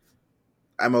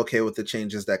I'm okay with the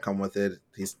changes that come with it.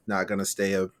 He's not gonna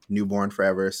stay a newborn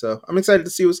forever, so I'm excited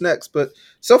to see what's next. But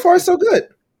so far, so good.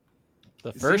 The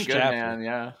It's first been good, chapter. man.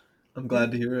 Yeah, I'm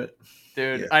glad to hear it.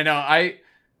 dude. Yeah. I know.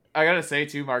 I gotta say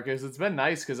too, Marcus, it's been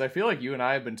nice because I feel like you and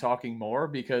I have been talking more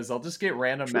because I'll just get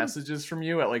random messages from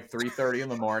you at like 3:30 in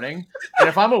the morning, and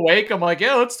if I'm awake, I'm like,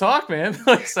 yeah, let's talk, man.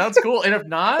 Like, sounds cool. And if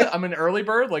not, I'm an early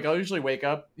bird. Like, I'll usually wake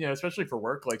up, you know, especially for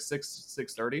work, like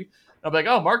 6:30. I'm like,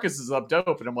 oh, Marcus is up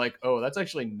dope, and I'm like, oh, that's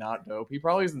actually not dope. He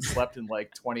probably hasn't slept in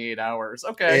like 28 hours.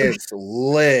 Okay, It's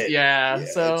lit. yeah.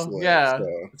 It's So lit. yeah, So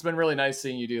it's been really nice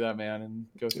seeing you do that, man, and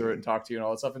go through it and talk to you and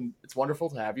all that stuff. And it's wonderful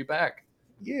to have you back.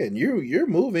 yeah, and you're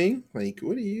moving. Like,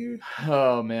 what are you?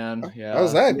 Oh man, yeah.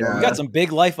 How's that Yeah. going? We got some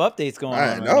big life updates going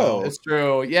I on right know. now. It's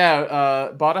true.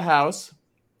 Yeah, bought a house.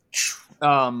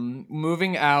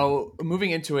 Moving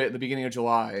into it at the beginning of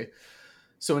July.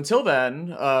 So until then,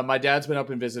 my dad's been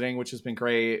up and visiting, which has been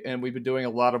great, and we've been doing a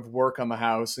lot of work on the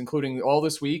house, including all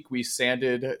this week. We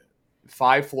sanded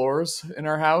 5 floors in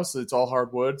our house. It's all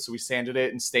hardwood, so we sanded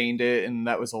it and stained it, and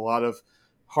that was a lot of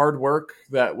hard work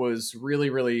that was really,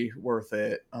 really worth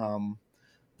it.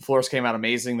 Floors came out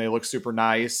amazing. They look super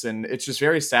nice, and it's just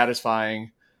very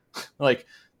satisfying. Like,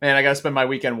 man, I got to spend my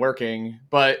weekend working,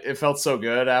 but it felt so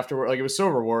good afterward. Like, it was so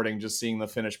rewarding just seeing the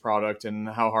finished product and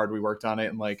how hard we worked on it.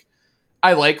 And like,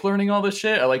 I like learning all this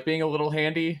shit. I like being a little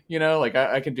handy, you know, like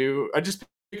I just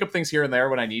pick up things here and there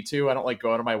when I need to. I don't like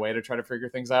go out of my way to try to figure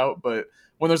things out. But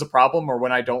when there's a problem or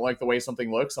when I don't like the way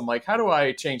something looks, I'm like, how do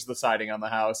I change the siding on the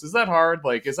house? Is that hard?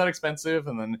 Like, is that expensive?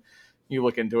 And then you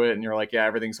look into it and you're like, yeah,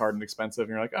 everything's hard and expensive. And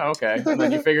you're like, oh, okay. And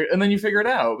then you figure it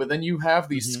out. But then you have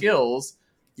these skills.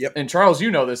 Yep. And Charles, you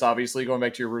know this, obviously, going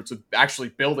back to your roots of actually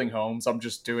building homes. I'm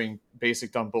just doing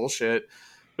basic dumb bullshit.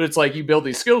 But it's like you build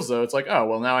these skills, though. It's like, oh,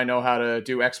 well, now I know how to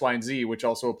do X, Y, and Z, which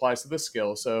also applies to this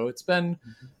skill. So it's been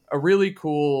a really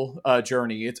cool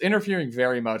journey. It's interfering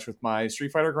very much with my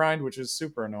Street Fighter grind, which is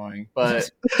super annoying. But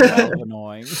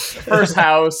Annoying. first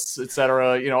house,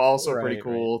 etc. You know, also Right, pretty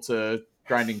cool to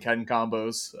grinding Ken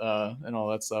combos and all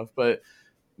that stuff. But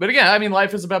again, I mean,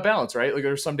 life is about balance, right? Like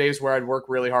there's some days where I'd work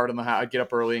really hard on the house. I'd get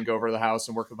up early and go over to the house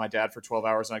and work with my dad for 12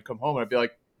 hours, and I'd come home and I'd be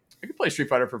like, I could play Street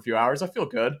Fighter for a few hours. I feel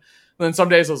good. And then some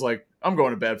days I was like, I'm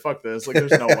going to bed. Fuck this. Like,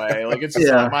 there's no way. Like, it's just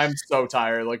Yeah. like, I'm so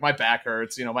tired. Like, my back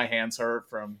hurts. You know, my hands hurt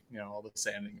from, you know, all the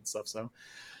sanding and stuff. So,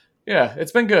 yeah,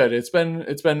 it's been good. It's been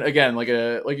again, like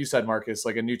you said, Marcus,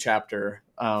 like a new chapter,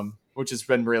 which has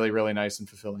been really, really nice and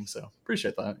fulfilling. So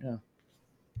appreciate that. Yeah.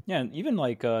 Yeah, and even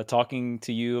like talking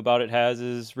to you about it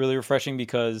is really refreshing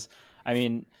because, I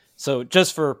mean, so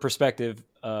just for perspective,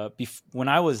 when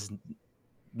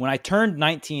I turned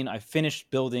 19, I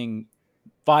finished building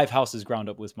 5 houses ground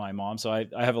up with my mom. So I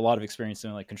have a lot of experience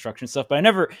doing like construction stuff, but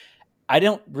I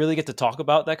don't really get to talk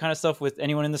about that kind of stuff with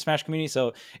anyone in the Smash community.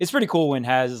 So it's pretty cool when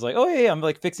Haz is like, oh, hey, I'm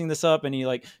like fixing this up. And he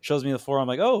like shows me the floor. I'm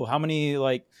like, oh, how many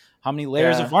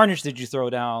layers of varnish did you throw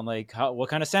down? Like what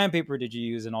kind of sandpaper did you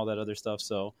use and all that other stuff.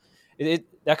 So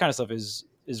that kind of stuff is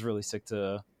really sick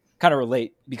to kind of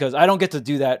relate because I don't get to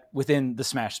do that within the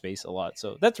Smash space a lot.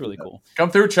 So that's really cool. Come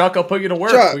through, Chuck. I'll put you to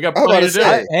work. Chuck, We got I'm plenty about to to do.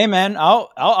 say. Hey man,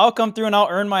 I'll come through and I'll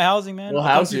earn my housing, man. We'll I'll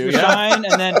come house through you, for yeah. Shine,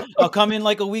 and then I'll come in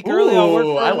like a week early. I'll work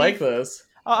Ooh, for a I week. like this.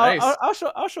 I'll, Nice.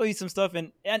 I'll show you some stuff,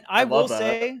 and I I will love that.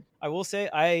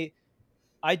 say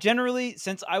I generally,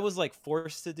 since I was like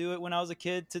forced to do it when I was a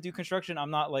kid to do construction, I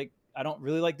don't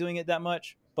really like doing it that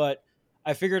much, but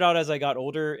I figured out as I got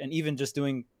older, and even just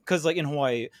doing, because like in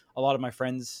Hawaii, a lot of my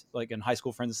friends, like in high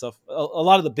school friends and stuff, a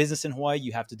lot of the business in Hawaii,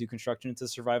 you have to do construction to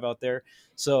survive out there.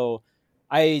 So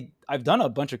I've done a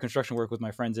bunch of construction work with my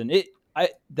friends, and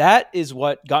that is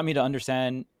what got me to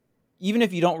understand, even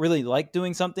if you don't really like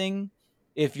doing something,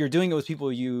 if you're doing it with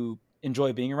people you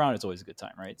enjoy being around, it's always a good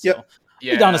time, right? So Yep.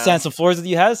 Yeah. be down to sand some floors with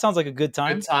you. Has sounds like a good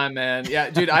time. Good time, man.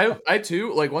 Yeah, dude, I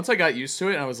too, like, once I got used to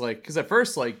it, and I was like, because at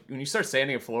first, like, when you start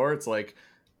sanding a floor, it's like,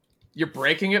 you're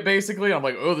breaking it, basically. I'm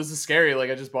like, oh, this is scary.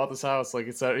 Like, I just bought this house. Like,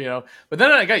 it's, you know. But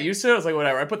then I got used to it. I was like,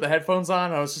 whatever. I put the headphones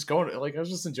on, and I was just going, like, I was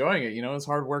just enjoying it, you know. It was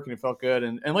hard work, and it felt good.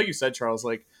 And like you said, Charles,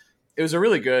 like, it was a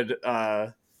really good,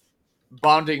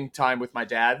 bonding time with my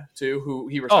dad too, who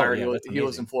he retired. yeah, He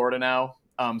lives in Florida now,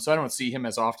 so I don't see him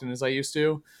as often as I used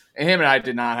to. And him and I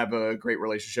did not have a great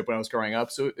relationship when I was growing up,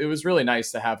 so it was really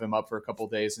nice to have him up for a couple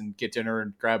of days and get dinner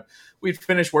and grab. We'd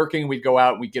finish working, we'd go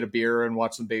out, and we'd get a beer and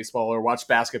watch some baseball or watch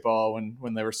basketball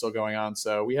when they were still going on.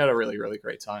 So we had a really, really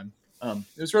great time. It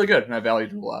was really good, and I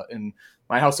valued it a lot. And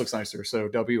my house looks nicer, so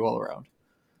W all around.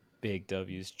 Big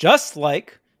W's. Just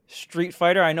like Street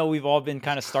Fighter. I know we've all been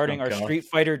kind of starting our Street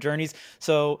Fighter journeys.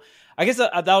 So I guess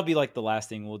that'll be like the last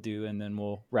thing we'll do, and then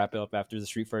we'll wrap it up after the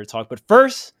Street Fighter talk. But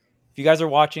first, if you guys are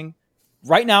watching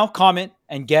right now, comment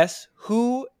and guess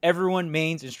who everyone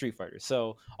mains in Street Fighter.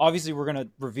 So obviously we're going to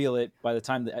reveal it by the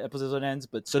time the episode ends,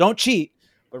 so don't cheat.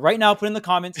 But right now, put in the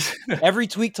comments every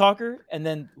Tweek talker and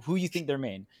then who you think their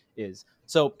main is.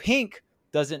 So Pink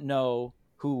doesn't know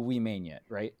who we main yet,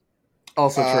 right?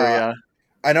 Also true, yeah.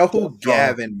 I know who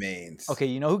Gavin mains. Okay,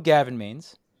 you know who Gavin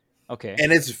mains. Okay.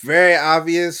 And it's very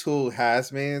obvious who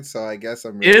has mains, so I guess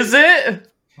I'm ready. Is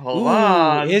it? Hold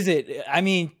on. Is it? I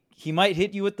mean, he might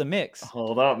hit you with the mix.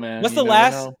 Hold up, man. What's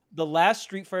the last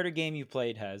Street Fighter game you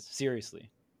played has?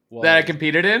 Seriously. That I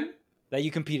competed in? That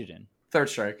you competed in. Third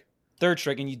Strike.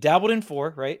 And you dabbled in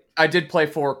 4, right? I did play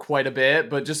 4 quite a bit,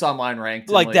 but just online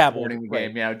ranked. Like dabbled. The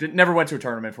game. Yeah, never went to a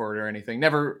tournament for it or anything.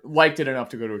 Never liked it enough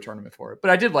to go to a tournament for it, but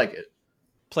I did like it.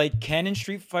 Played Ken in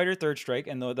Street Fighter Third Strike,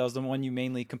 and that was the one you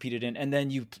mainly competed in. And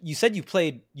then you said you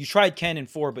tried Ken in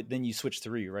 4, but then you switched to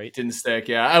Ryu, right? Didn't stick.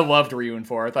 Yeah, I loved Ryu in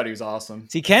 4. I thought he was awesome.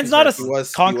 See, Ken's not a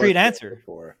concrete answer.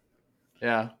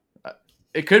 Yeah,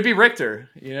 it could be Richter.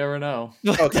 You never know.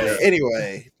 Okay.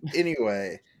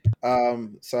 Anyway.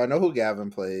 So I know who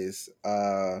Gavin plays.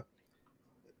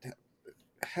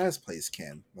 Has plays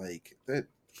Ken. Like that.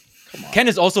 Come on. Ken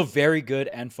is also very good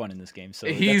and fun in this game. So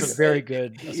he's very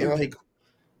good.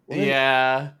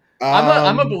 Yeah.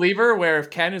 I'm a believer where if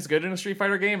Ken is good in a Street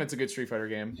Fighter game, it's a good Street Fighter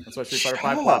game. That's why Street Fighter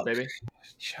 5 plot, baby.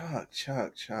 Chuck.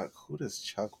 Who does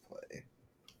Chuck play?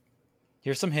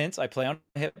 Here's some hints. I play on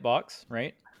Hitbox,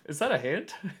 right? Is that a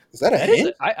hint? Is that a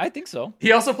hint? I think so.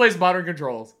 He also plays Modern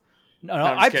Controls. No,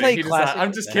 I play classic.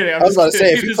 I'm just kidding. I was about to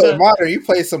say, if you play modern, you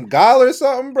play some Guile or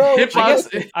something, bro. I guess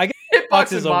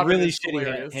Hitbox is a really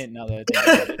shitty hint now that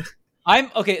I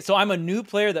think about it. So I'm a new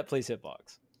player that plays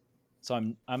Hitbox. So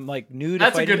I'm like new to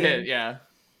That's a good game, hit, yeah.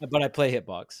 But I play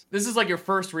Hitbox. This is like your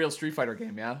first real Street Fighter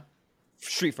game, yeah?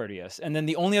 Street Fighter, yes. And then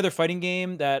the only other fighting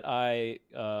game that I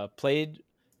played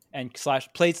and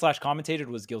commentated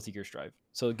was Guilty Gear Strive.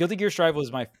 So Guilty Gear Strive was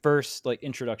my first like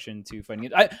introduction to fighting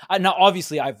games. I now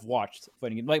obviously I've watched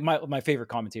fighting games. Like my favorite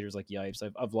commentators like Yipes.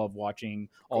 I've loved watching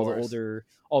all the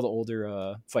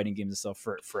older fighting games and stuff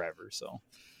forever. So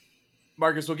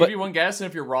Marcus, we'll give you one guess, and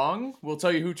if you're wrong, we'll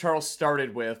tell you who Charles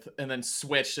started with and then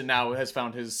switched and now has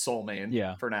found his soul main.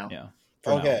 Yeah. For now. Yeah.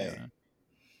 Okay.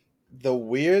 The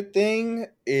weird thing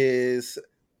is,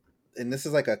 and this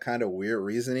is like a kind of weird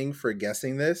reasoning for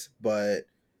guessing this, but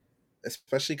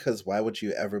especially because why would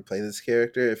you ever play this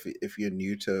character if you're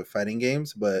new to fighting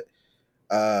games? But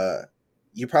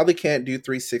you probably can't do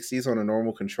 360s on a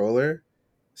normal controller,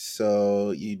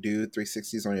 so you do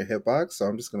 360s on your hitbox. So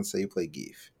I'm just gonna say you play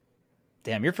Geef.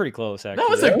 Damn, you're pretty close. Actually,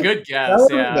 that was a good guess.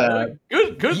 Yeah,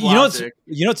 good. Logic.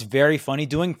 You know, it's very funny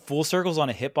doing full circles on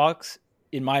a hitbox.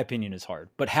 In my opinion, is hard,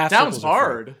 but half down's circles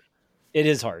hard. It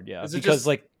is hard, yeah, because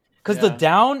the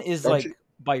down is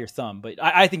by your thumb, but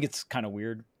I think it's kind of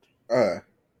weird.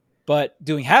 But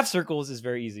doing half circles is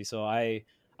very easy. So I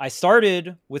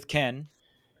started with Ken,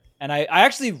 and I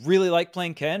actually really like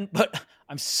playing Ken, but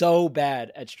I'm so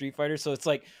bad at Street Fighter. So it's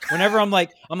like whenever I'm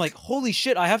like, holy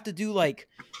shit, I have to do like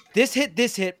this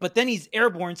hit, but then he's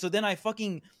airborne. So then I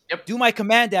fucking do my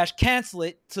command dash, cancel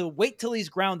it to wait till he's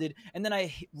grounded, and then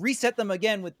I reset them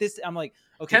again with this. I'm like,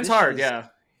 okay, Ken's hard, yeah.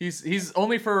 He's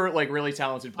only for like really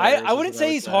talented players. I wouldn't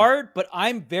say he's hard, but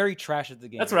I'm very trash at the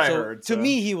game. That's what I heard. To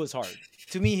me, he was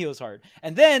hard.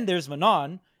 And then there's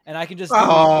Manon, and I can just bro,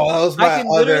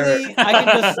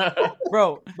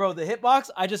 the hitbox,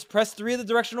 I just press 3 of the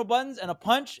directional buttons and a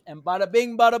punch, and bada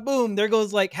bing, bada boom, there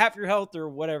goes like half your health or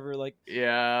whatever. Like,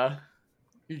 yeah.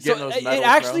 So it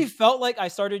actually felt like I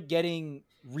started getting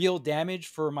real damage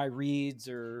for my reads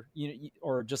or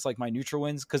just like my neutral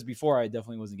wins, because before I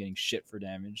definitely wasn't getting shit for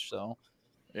damage. So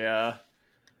yeah,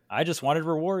 I just wanted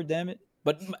reward, damn it.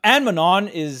 But Manon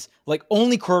is like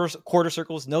only quarter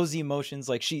circles, no Z motions.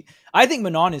 Like I think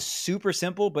Manon is super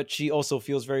simple, but she also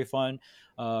feels very fun.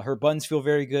 Her buttons feel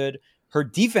very good. Her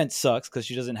defense sucks because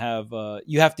she doesn't have.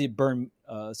 You have to burn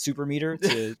super meter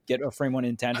to get a frame 1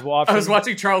 intangible option. I was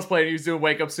watching Charles play and he was doing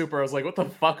wake up super. I was like, what the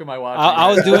fuck am I watching? I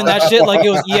was doing that shit like it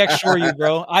was EX Shoryu,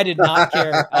 bro. I did not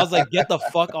care. I was like, get the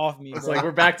fuck off me, bro. It's like,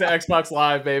 we're back to Xbox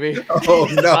Live, baby. Oh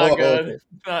no, Not good.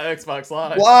 Not Xbox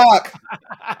Live. Block.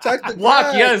 Check the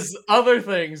Block, grass. yes. Other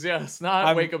things, yes.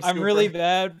 Not wake up super. I'm really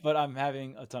bad, but I'm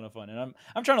having a ton of fun, and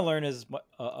I'm trying to learn as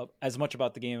much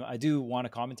about the game. I do want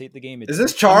to commentate the game. Is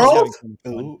this Charles?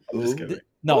 Ooh, I'm just ooh. kidding.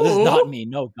 No, this is Ooh. not me.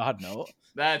 No, God, no.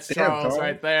 That's Damn, Charles Charles.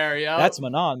 right there. Yeah. That's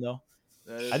Manon, though.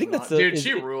 I think that's dude. is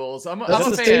She it- rules. I'm That's a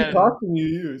the same fan. costume you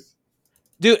use.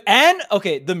 Dude, and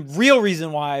okay, the real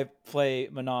reason why I play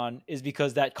Manon is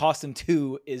because that costume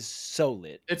 2 is so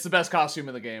lit. It's the best costume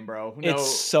in the game, bro. No, It's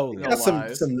so lit. no Got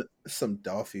lies. some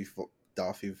Doffy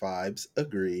vibes.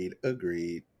 Agreed.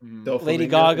 Mhm. Dolphin Lady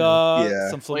Finger. Gaga, Yeah.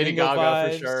 some Lady flamingo Gaga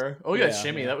vibes. for sure. Oh yeah, Yeah,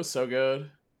 shimmy. yeah. That was so good.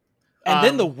 And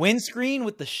then the Um, windscreen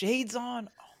with the shades on.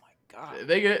 Oh my god.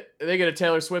 They get a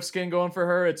Taylor Swift skin going for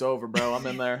her. It's over, bro. I'm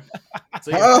in there.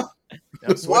 See, Huh? I'm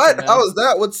switching, What? man. How is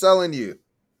that? What's selling you?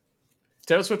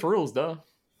 Taylor Swift rules, duh.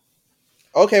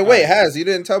 Okay, wait, Alright. Has, you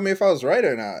didn't tell me if I was right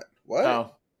or not. What?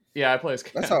 Oh, yeah, I play as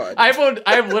Ken. That's how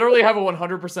I literally have a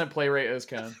 100% play rate as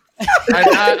Ken.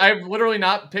 I've literally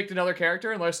not picked another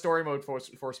character unless story mode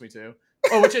forced me to.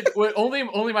 Oh,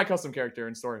 only my custom character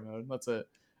in story mode. That's it.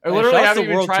 I Man, literally shouts haven't to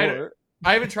even World tried. Tour.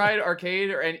 I haven't tried arcade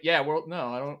or any. Yeah, world. No,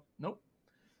 I don't. Nope.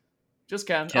 Just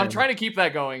Ken. I'm Ken. trying to keep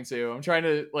that going too. I'm trying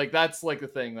to that's like the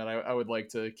thing that I would like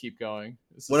to keep going.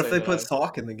 is to What if say they that put I-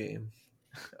 sock in the game?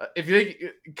 if you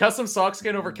think custom sock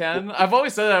skin over Ken, I've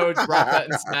always said I would rock that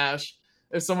in Smash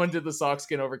if someone did the sock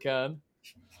skin over Ken.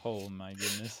 Oh my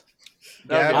goodness.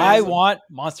 That would Yeah, be I awesome. want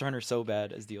Monster Hunter so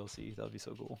bad as DLC. That would be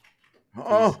so cool.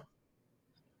 Oh,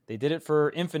 They did it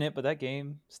for Infinite, but that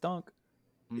game stunk.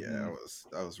 yeah, Mhm.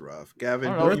 that was rough. Gavin,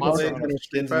 I don't know, you it's Monster played Hunter Street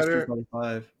Skins in Street Fighter? Fighter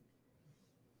 5.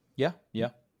 Yeah.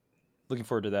 Looking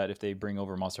forward to that if they bring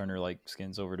over Monster Hunter like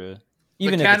skins over to The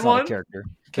even if Ken it's not one? a character.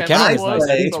 The Ken Ken one I is nice.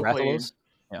 I think it's so clean. Rathalos.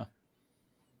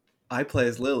 I play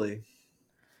as Lily.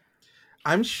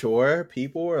 I'm sure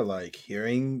people are like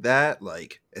hearing that,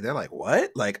 like, and they're like,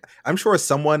 "What?" Like, I'm sure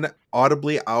someone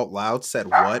audibly out loud said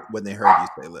 "what" when they heard you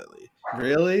say Lily.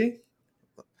 Really?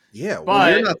 Yeah, But-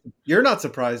 well, You're not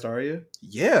surprised, are you?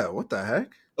 yeah. What the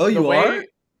heck? Oh, The you way are?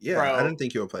 Yeah, Bro. I didn't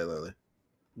think you would play Lily.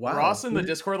 Wow. Ross in the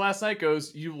Discord last night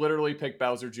goes, "You literally picked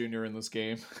Bowser Jr. in this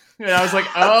game," and I was like,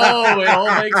 "Oh, it all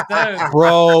makes sense."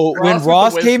 Bro, Ross when with the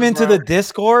Ross came wisdom, into bro. the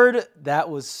Discord, that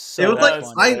was so It was like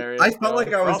fun. hilarious, I felt bro.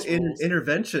 like I was Ross in rules.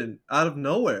 intervention out of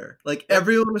nowhere. Like Yep.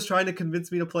 everyone was trying to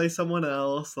convince me to play someone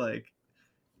else. Like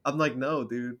I'm like, no,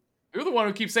 dude. You're the one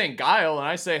who keeps saying Guile, and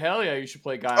I say, "Hell yeah, you should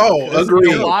play Guile." Oh, 'Cause agreed.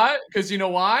 You know why? Because you know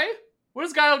why? What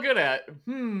is Guile good at?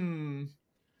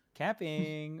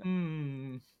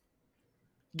 Camping.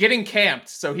 Getting camped,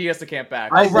 so he has to camp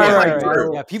back. I Oh, right, know right, my right.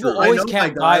 Guile- Yeah, people True. I always know my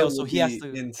camp Guile Guile, so will he has be to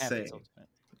insane. camp himself.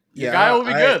 Your Guile will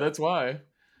be I- good. That's why.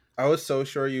 I was so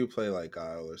sure you play like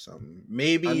Guile or something.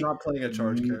 Maybe, I'm not playing a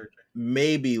charge Mm, character.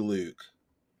 maybe Luke.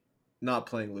 Not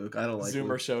playing Luke. I don't like Zoomer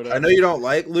Luke. showed up. I know you don't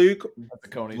like Luke, That's a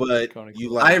Coney, but Coney you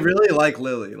cool. like. I really like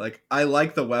Lily. Like I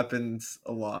like the weapons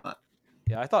a lot.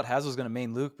 Yeah, I thought Haz was going to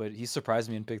main Luke, but he surprised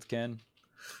me and picked Ken.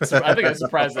 So I think I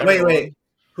surprised Wait, everyone. wait.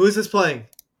 Who is this playing?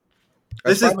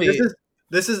 That's This is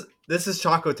probably- this is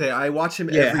Chocote. I watch him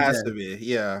yeah, it every has day. to be.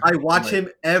 Yeah, I watch Like, him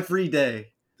every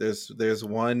day. There's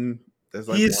one. There's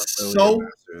like He one is Lily so in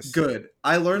Masters. Good.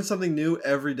 I learn something new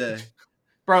every day.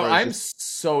 Bro, Bro, I'm just-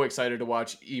 so excited to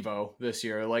watch Evo this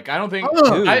year. Like, I don't think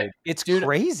Oh, Dude, it's dude,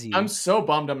 crazy. I'm so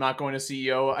bummed I'm not going to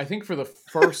CEO. I think for the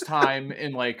first time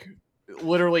in like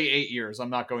literally 8 years, I'm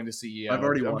not going to CEO. I've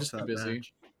already I'm watched just too that busy.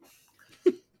 match.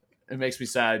 It makes me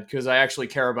sad because I actually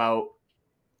care about.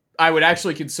 I would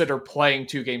actually consider playing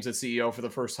 2 games at CEO for the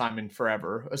first time in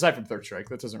forever. Aside from Third Strike,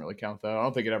 that doesn't really count though. I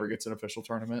don't think it ever gets an official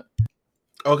tournament.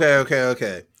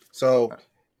 Okay. So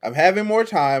I'm having more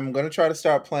time. I'm gonna try to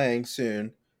start playing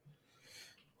soon.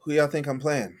 Who y'all think I'm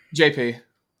playing? JP,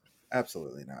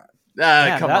 Absolutely not.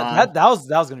 Man, come on, that was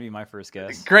going to be my first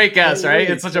guess. great guess, Play right?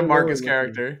 Lily, It's such a play Marcus Lily.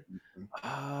 character.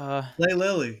 Play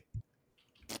Lily.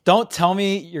 Don't tell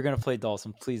me you're going to play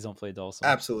Dawson. Please don't play Dawson.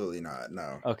 Absolutely not.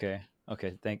 No. Okay.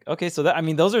 So that, I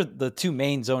mean, those are the 2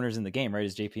 main zoners in the game, right?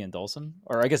 Is JP and Dawson?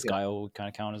 Or I guess Yeah. Guile would kind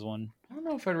of count as one. I don't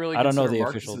know if I'd really. I don't know consider the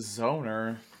Marcus official- a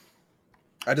zoner.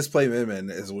 I just play Min.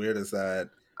 As weird as that.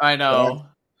 I know.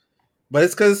 But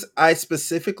it's because I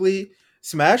specifically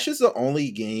Smash is the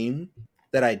only game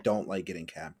that I don't like getting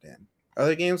camped in.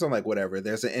 Other games I'm like, whatever,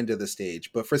 there's an end of the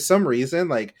stage. But for some reason,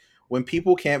 like when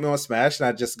people camp me on Smash and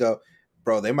I just go,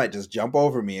 bro, they might just jump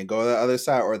over me and go to the other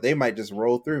side, or they might just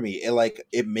roll through me.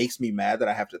 It makes me mad that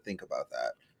I have to think about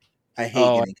that. I hate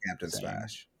getting Captain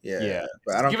Smash. Yeah,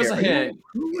 but I don't Give care. us a hint.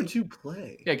 Who would you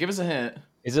play? Yeah, give us a hint.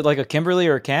 Is it like a Kimberly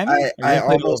or a Cammy? I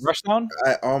almost Rushdown.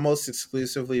 I almost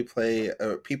exclusively play.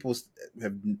 People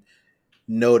have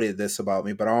noted this about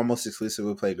me, but I almost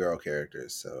exclusively play girl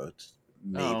characters. So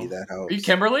maybe that helps. Are you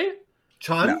Kimberly?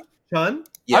 Chun? No. Chun?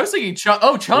 Yeah. I was thinking Chun.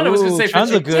 Oh, Chun. I was going to say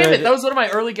Chun's a good. Damn it, that was one of my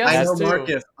early guesses.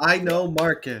 I know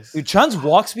Marcus. Dude, Chun's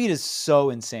walk speed is so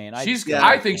insane. I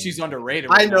think she's underrated.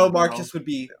 I know Marcus would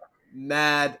be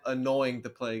mad annoying to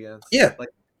play against. Yeah. Like,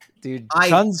 dude,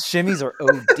 Chun's shimmies are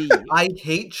OD. I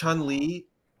hate Chun-Li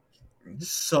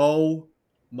so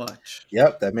much.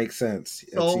 Yep, that makes sense.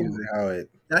 That's So usually how it.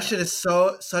 That shit is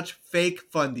such fake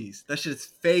fundies. That shit is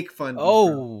fake fundies.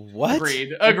 Oh, what? Agreed.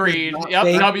 Yep.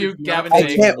 fake. W. Gavin. I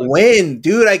can't win,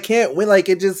 dude. I can't win. Like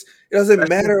it doesn't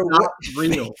matter. Not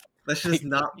real. That's just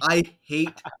not. I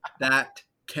hate that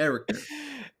character.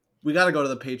 We got to go to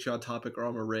the Patreon topic, or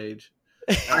I'm a rage.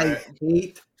 I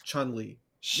hate Chun-Li.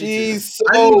 She's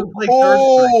so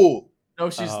cool. No,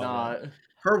 she's not.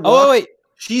 Her walk, Oh wait.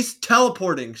 She's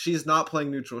teleporting. She's not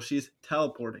playing neutral. She's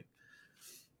teleporting.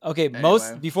 Okay,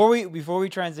 Anyway. before we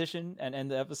transition and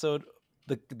end the episode,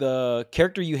 the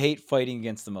character you hate fighting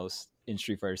against the most in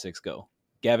Street Fighter 6, go.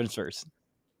 Gavin's first.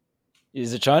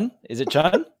 Is it Chun?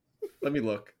 Let me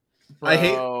look.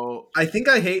 Bro. I think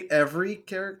I hate every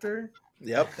character.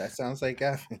 Yep, that sounds like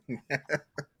Gavin.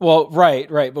 Well, right,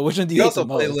 but which one do you hate also the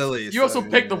most? play Lily. You also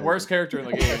picked the worst character in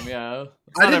the game. Yeah.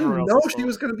 I didn't know she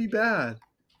was going to be bad.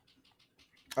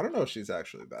 I don't know if she's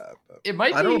actually bad, but It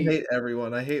might be. I don't hate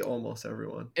everyone. I hate almost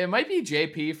everyone. It might be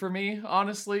JP for me,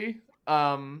 honestly.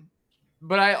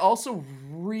 But I also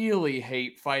really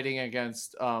hate fighting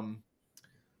against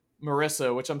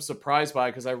Marissa, which I'm surprised by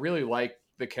because I really like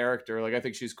the character. Like I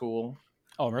think she's cool.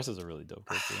 Oh, Marissa's a really dope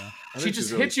character. Yeah. She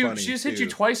just hits you. She just hits you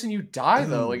twice and you die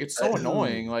though. Like it's so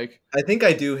annoying. Like I think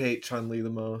I do hate Chun-Li the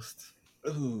most.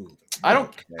 ooh, I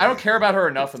don't care about her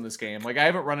enough in this game. Like I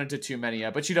haven't run into too many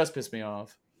yet, but she does piss me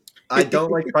off. I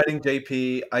don't like fighting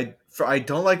JP. I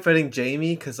don't like fighting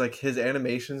Jamie because like his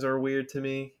animations are weird to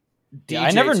me. Yeah,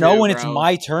 I never know when it's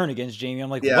my turn against Jamie. I'm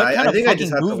like, Yeah, what kind of think I fucking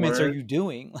just have to movements are learn. you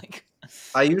doing? Like,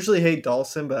 I usually hate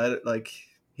Dawson, but like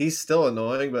he's still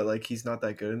annoying, but like he's not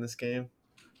that good in this game.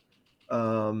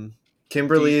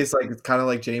 Kimberly is like it's kind of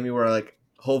like Jamie, where like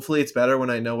hopefully it's better when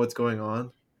I know what's going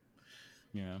on.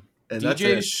 yeah. And DJ's It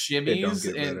don't shimmies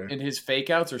get better. and his fake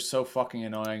outs are so fucking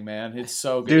annoying, man. It's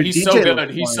so good. Dude, He's DJ so good.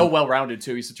 looks He's fine. so well rounded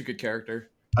too. He's such a good character.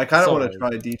 I kind of So- want to try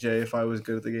DJ if I was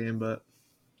good at the game, but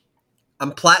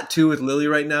I'm plat 2 with Lily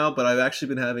right now, but I've actually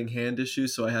been having hand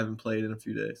issues, so I haven't played in a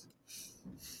few days.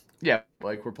 Yeah,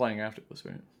 like we're playing after this,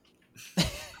 right?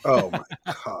 oh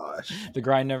my gosh. The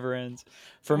grind never ends.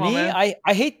 For Come on, me, man.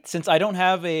 I hate, since I don't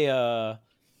have a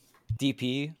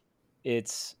DP,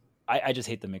 I just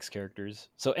hate the mixed characters.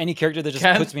 So any character that just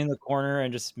Ken? puts me in the corner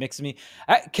and just mixes me.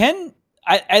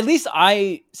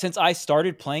 Since I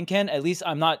started playing Ken, at least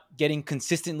I'm not getting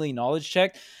consistently knowledge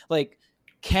checked. Like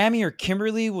Cammy or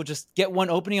Kimberly will just get one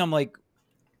opening. I'm like,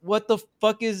 what the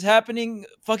fuck is happening?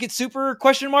 Fuck it, super ?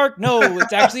 No,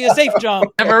 it's actually a safe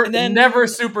jump. Never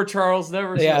super Charles.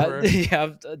 Never super. Yeah,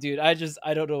 dude. I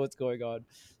don't know what's going on.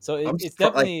 So it's like,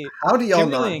 definitely how do y'all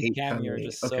Kimberly not and hate Cammy are Chun-Li?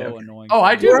 just Okay, so okay. annoying. Oh,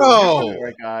 I do. Bro. You're the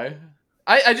right guy.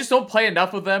 I just don't play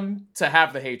enough of them to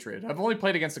have the hatred. I've only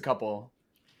played against a couple.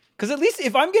 Because at least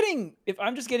if I'm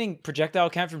just getting projectile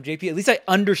count from JP, at least I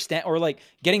understand, or like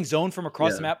getting zoned from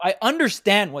across the map, I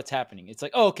understand what's happening. It's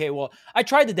like, oh, okay, well, I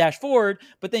tried to dash forward,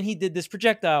 but then he did this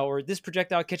projectile, or this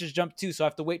projectile catches jump too, so I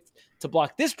have to wait to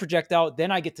block this projectile,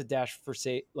 then I get to dash for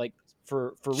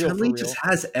real. Chun-Li just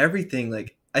has everything.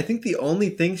 Like I think the only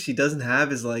thing she doesn't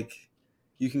have is like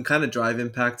you can kind of drive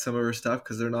impact some of her stuff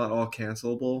because they're not all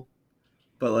cancelable,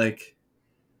 but like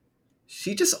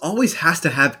she just always has to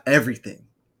have everything.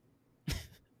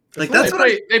 Like that's what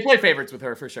They play favorites with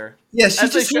her for sure. Yeah, she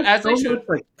As they just should- has as they so should. much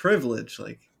like privilege.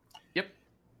 Like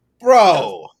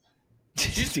Bro.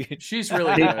 She's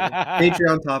really good.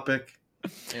 Patreon topic.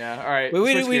 Yeah. All right. We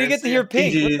switch didn't gears. get to hear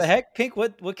Pink. What GGs. the heck, Pink?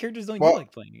 What characters don't you Well,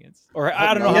 like playing against? Or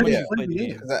I don't know how much yeah. you played the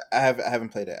game. Because I haven't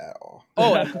played it at all.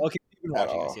 Oh, okay. You've been At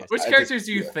watching all. us, yes. Which I characters just-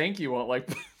 do you yeah. think you won't like?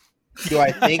 Do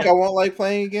I think I won't like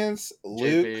playing against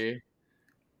Luke? JP.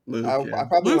 Luke, I yeah.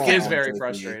 probably Luke won't is like very JP.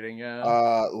 frustrating.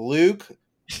 Yeah. Luke,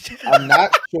 I'm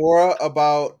not sure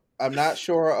about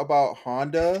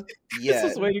Honda I yet.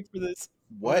 was waiting for this.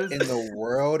 What in the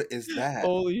world is that?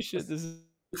 Holy shit! This is.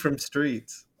 From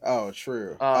Streets. Oh,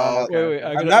 true. Oh, okay. Wait,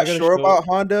 I'm not sure show- about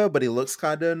Honda, but he looks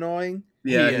kind of annoying.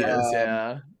 Yeah, he he is. is.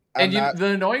 Yeah. I'm not. The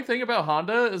annoying thing about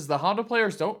Honda is the Honda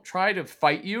players don't try to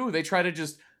fight you. They try to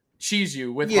just cheese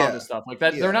you with Yeah. Honda stuff like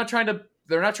that. Yeah. They're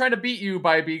not trying to beat you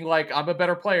by being like, I'm a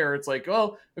better player. It's like,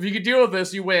 well, if you can deal with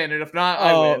this, you win, and if not,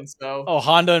 I win. So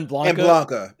Honda and Blanca. And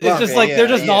Blanca. It's just like they're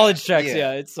just knowledge checks.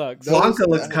 Yeah, it sucks. Blanca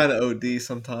looks kind of OD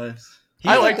sometimes.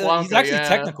 I like Blanca. He's actually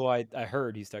technical. I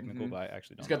heard he's technical, but I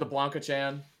actually don't. He's got the Blanca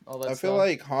Chan. All that I stuff. feel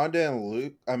like Honda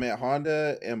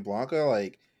and Blanca,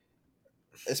 like,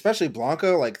 especially Blanca,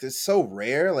 like, it's so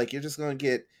rare. Like, you're just gonna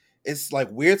get, it's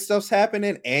like weird stuff's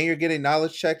happening, and you're getting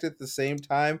knowledge checked at the same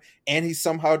time, and he's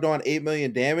somehow doing 8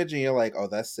 million damage, and you're like, oh,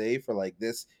 that's safe, or like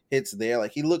this hits there.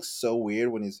 Like, he looks so weird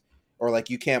when he's, or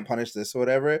like you can't punish this or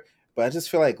whatever. But I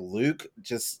just feel like Luke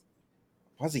just,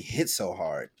 why does he hit so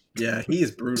hard? Yeah, he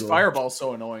is brutal. His fireball's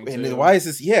so annoying too. And why is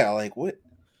this? Yeah, like what?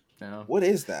 No. What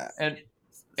is that?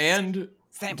 And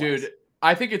dude,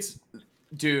 I think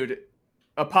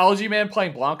Apology Man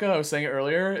playing Blanca, I was saying it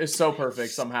earlier, is so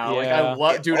perfect somehow. Yeah. Like I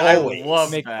love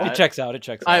that. It checks out.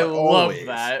 I love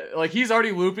that. Like he's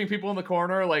already looping people in the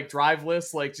corner, like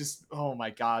driveless, like just oh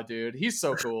my god, dude. He's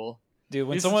so cool. Dude,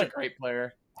 when he's someone such a great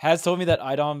player has told me that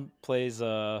Idom plays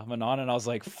Manon, and I was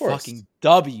like, fucking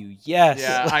W, yes.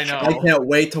 Yeah, I know. I can't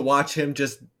wait to watch him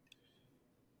just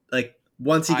like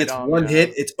once he gets one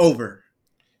hit, it's over.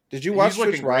 Did you watch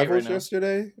Twitch Rivals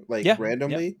yesterday? Like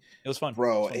randomly? Yeah. It was fun.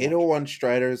 Bro, 801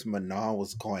 Striders, Manon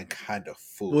was going kind of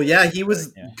foolish. Well, yeah, he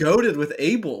was goated with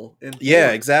Abel.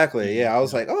 Yeah, exactly. Yeah, I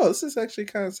was like, oh, this is actually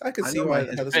kind of, I could see why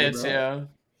this yeah.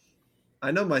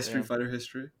 I know my Street Fighter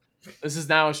history. This is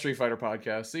now a Street Fighter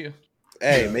podcast. See you.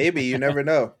 Hey, maybe. You never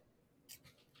know.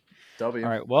 W.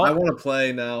 All right, well. I want to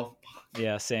play now.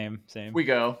 Yeah, same. We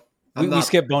go. We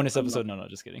skip bonus episode. No,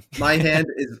 just kidding. My hand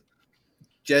is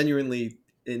genuinely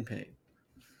in pain.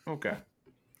 Okay.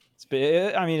 It's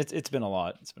been a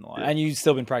lot. Yeah. And you've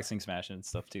still been practicing Smash and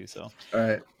stuff too. So, all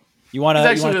right. You want to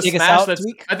take us out?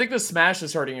 I think the Smash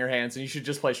is hurting your hands, and you should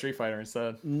just play Street Fighter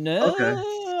instead. No, okay.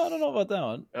 I don't know about that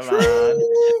one. Come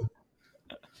on.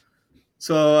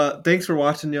 So thanks for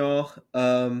watching, y'all.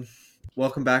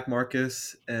 Welcome back,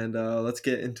 Marcus, and let's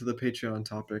get into the Patreon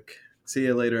topic. See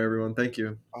you later, everyone. Thank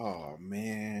you. Oh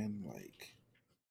man, like.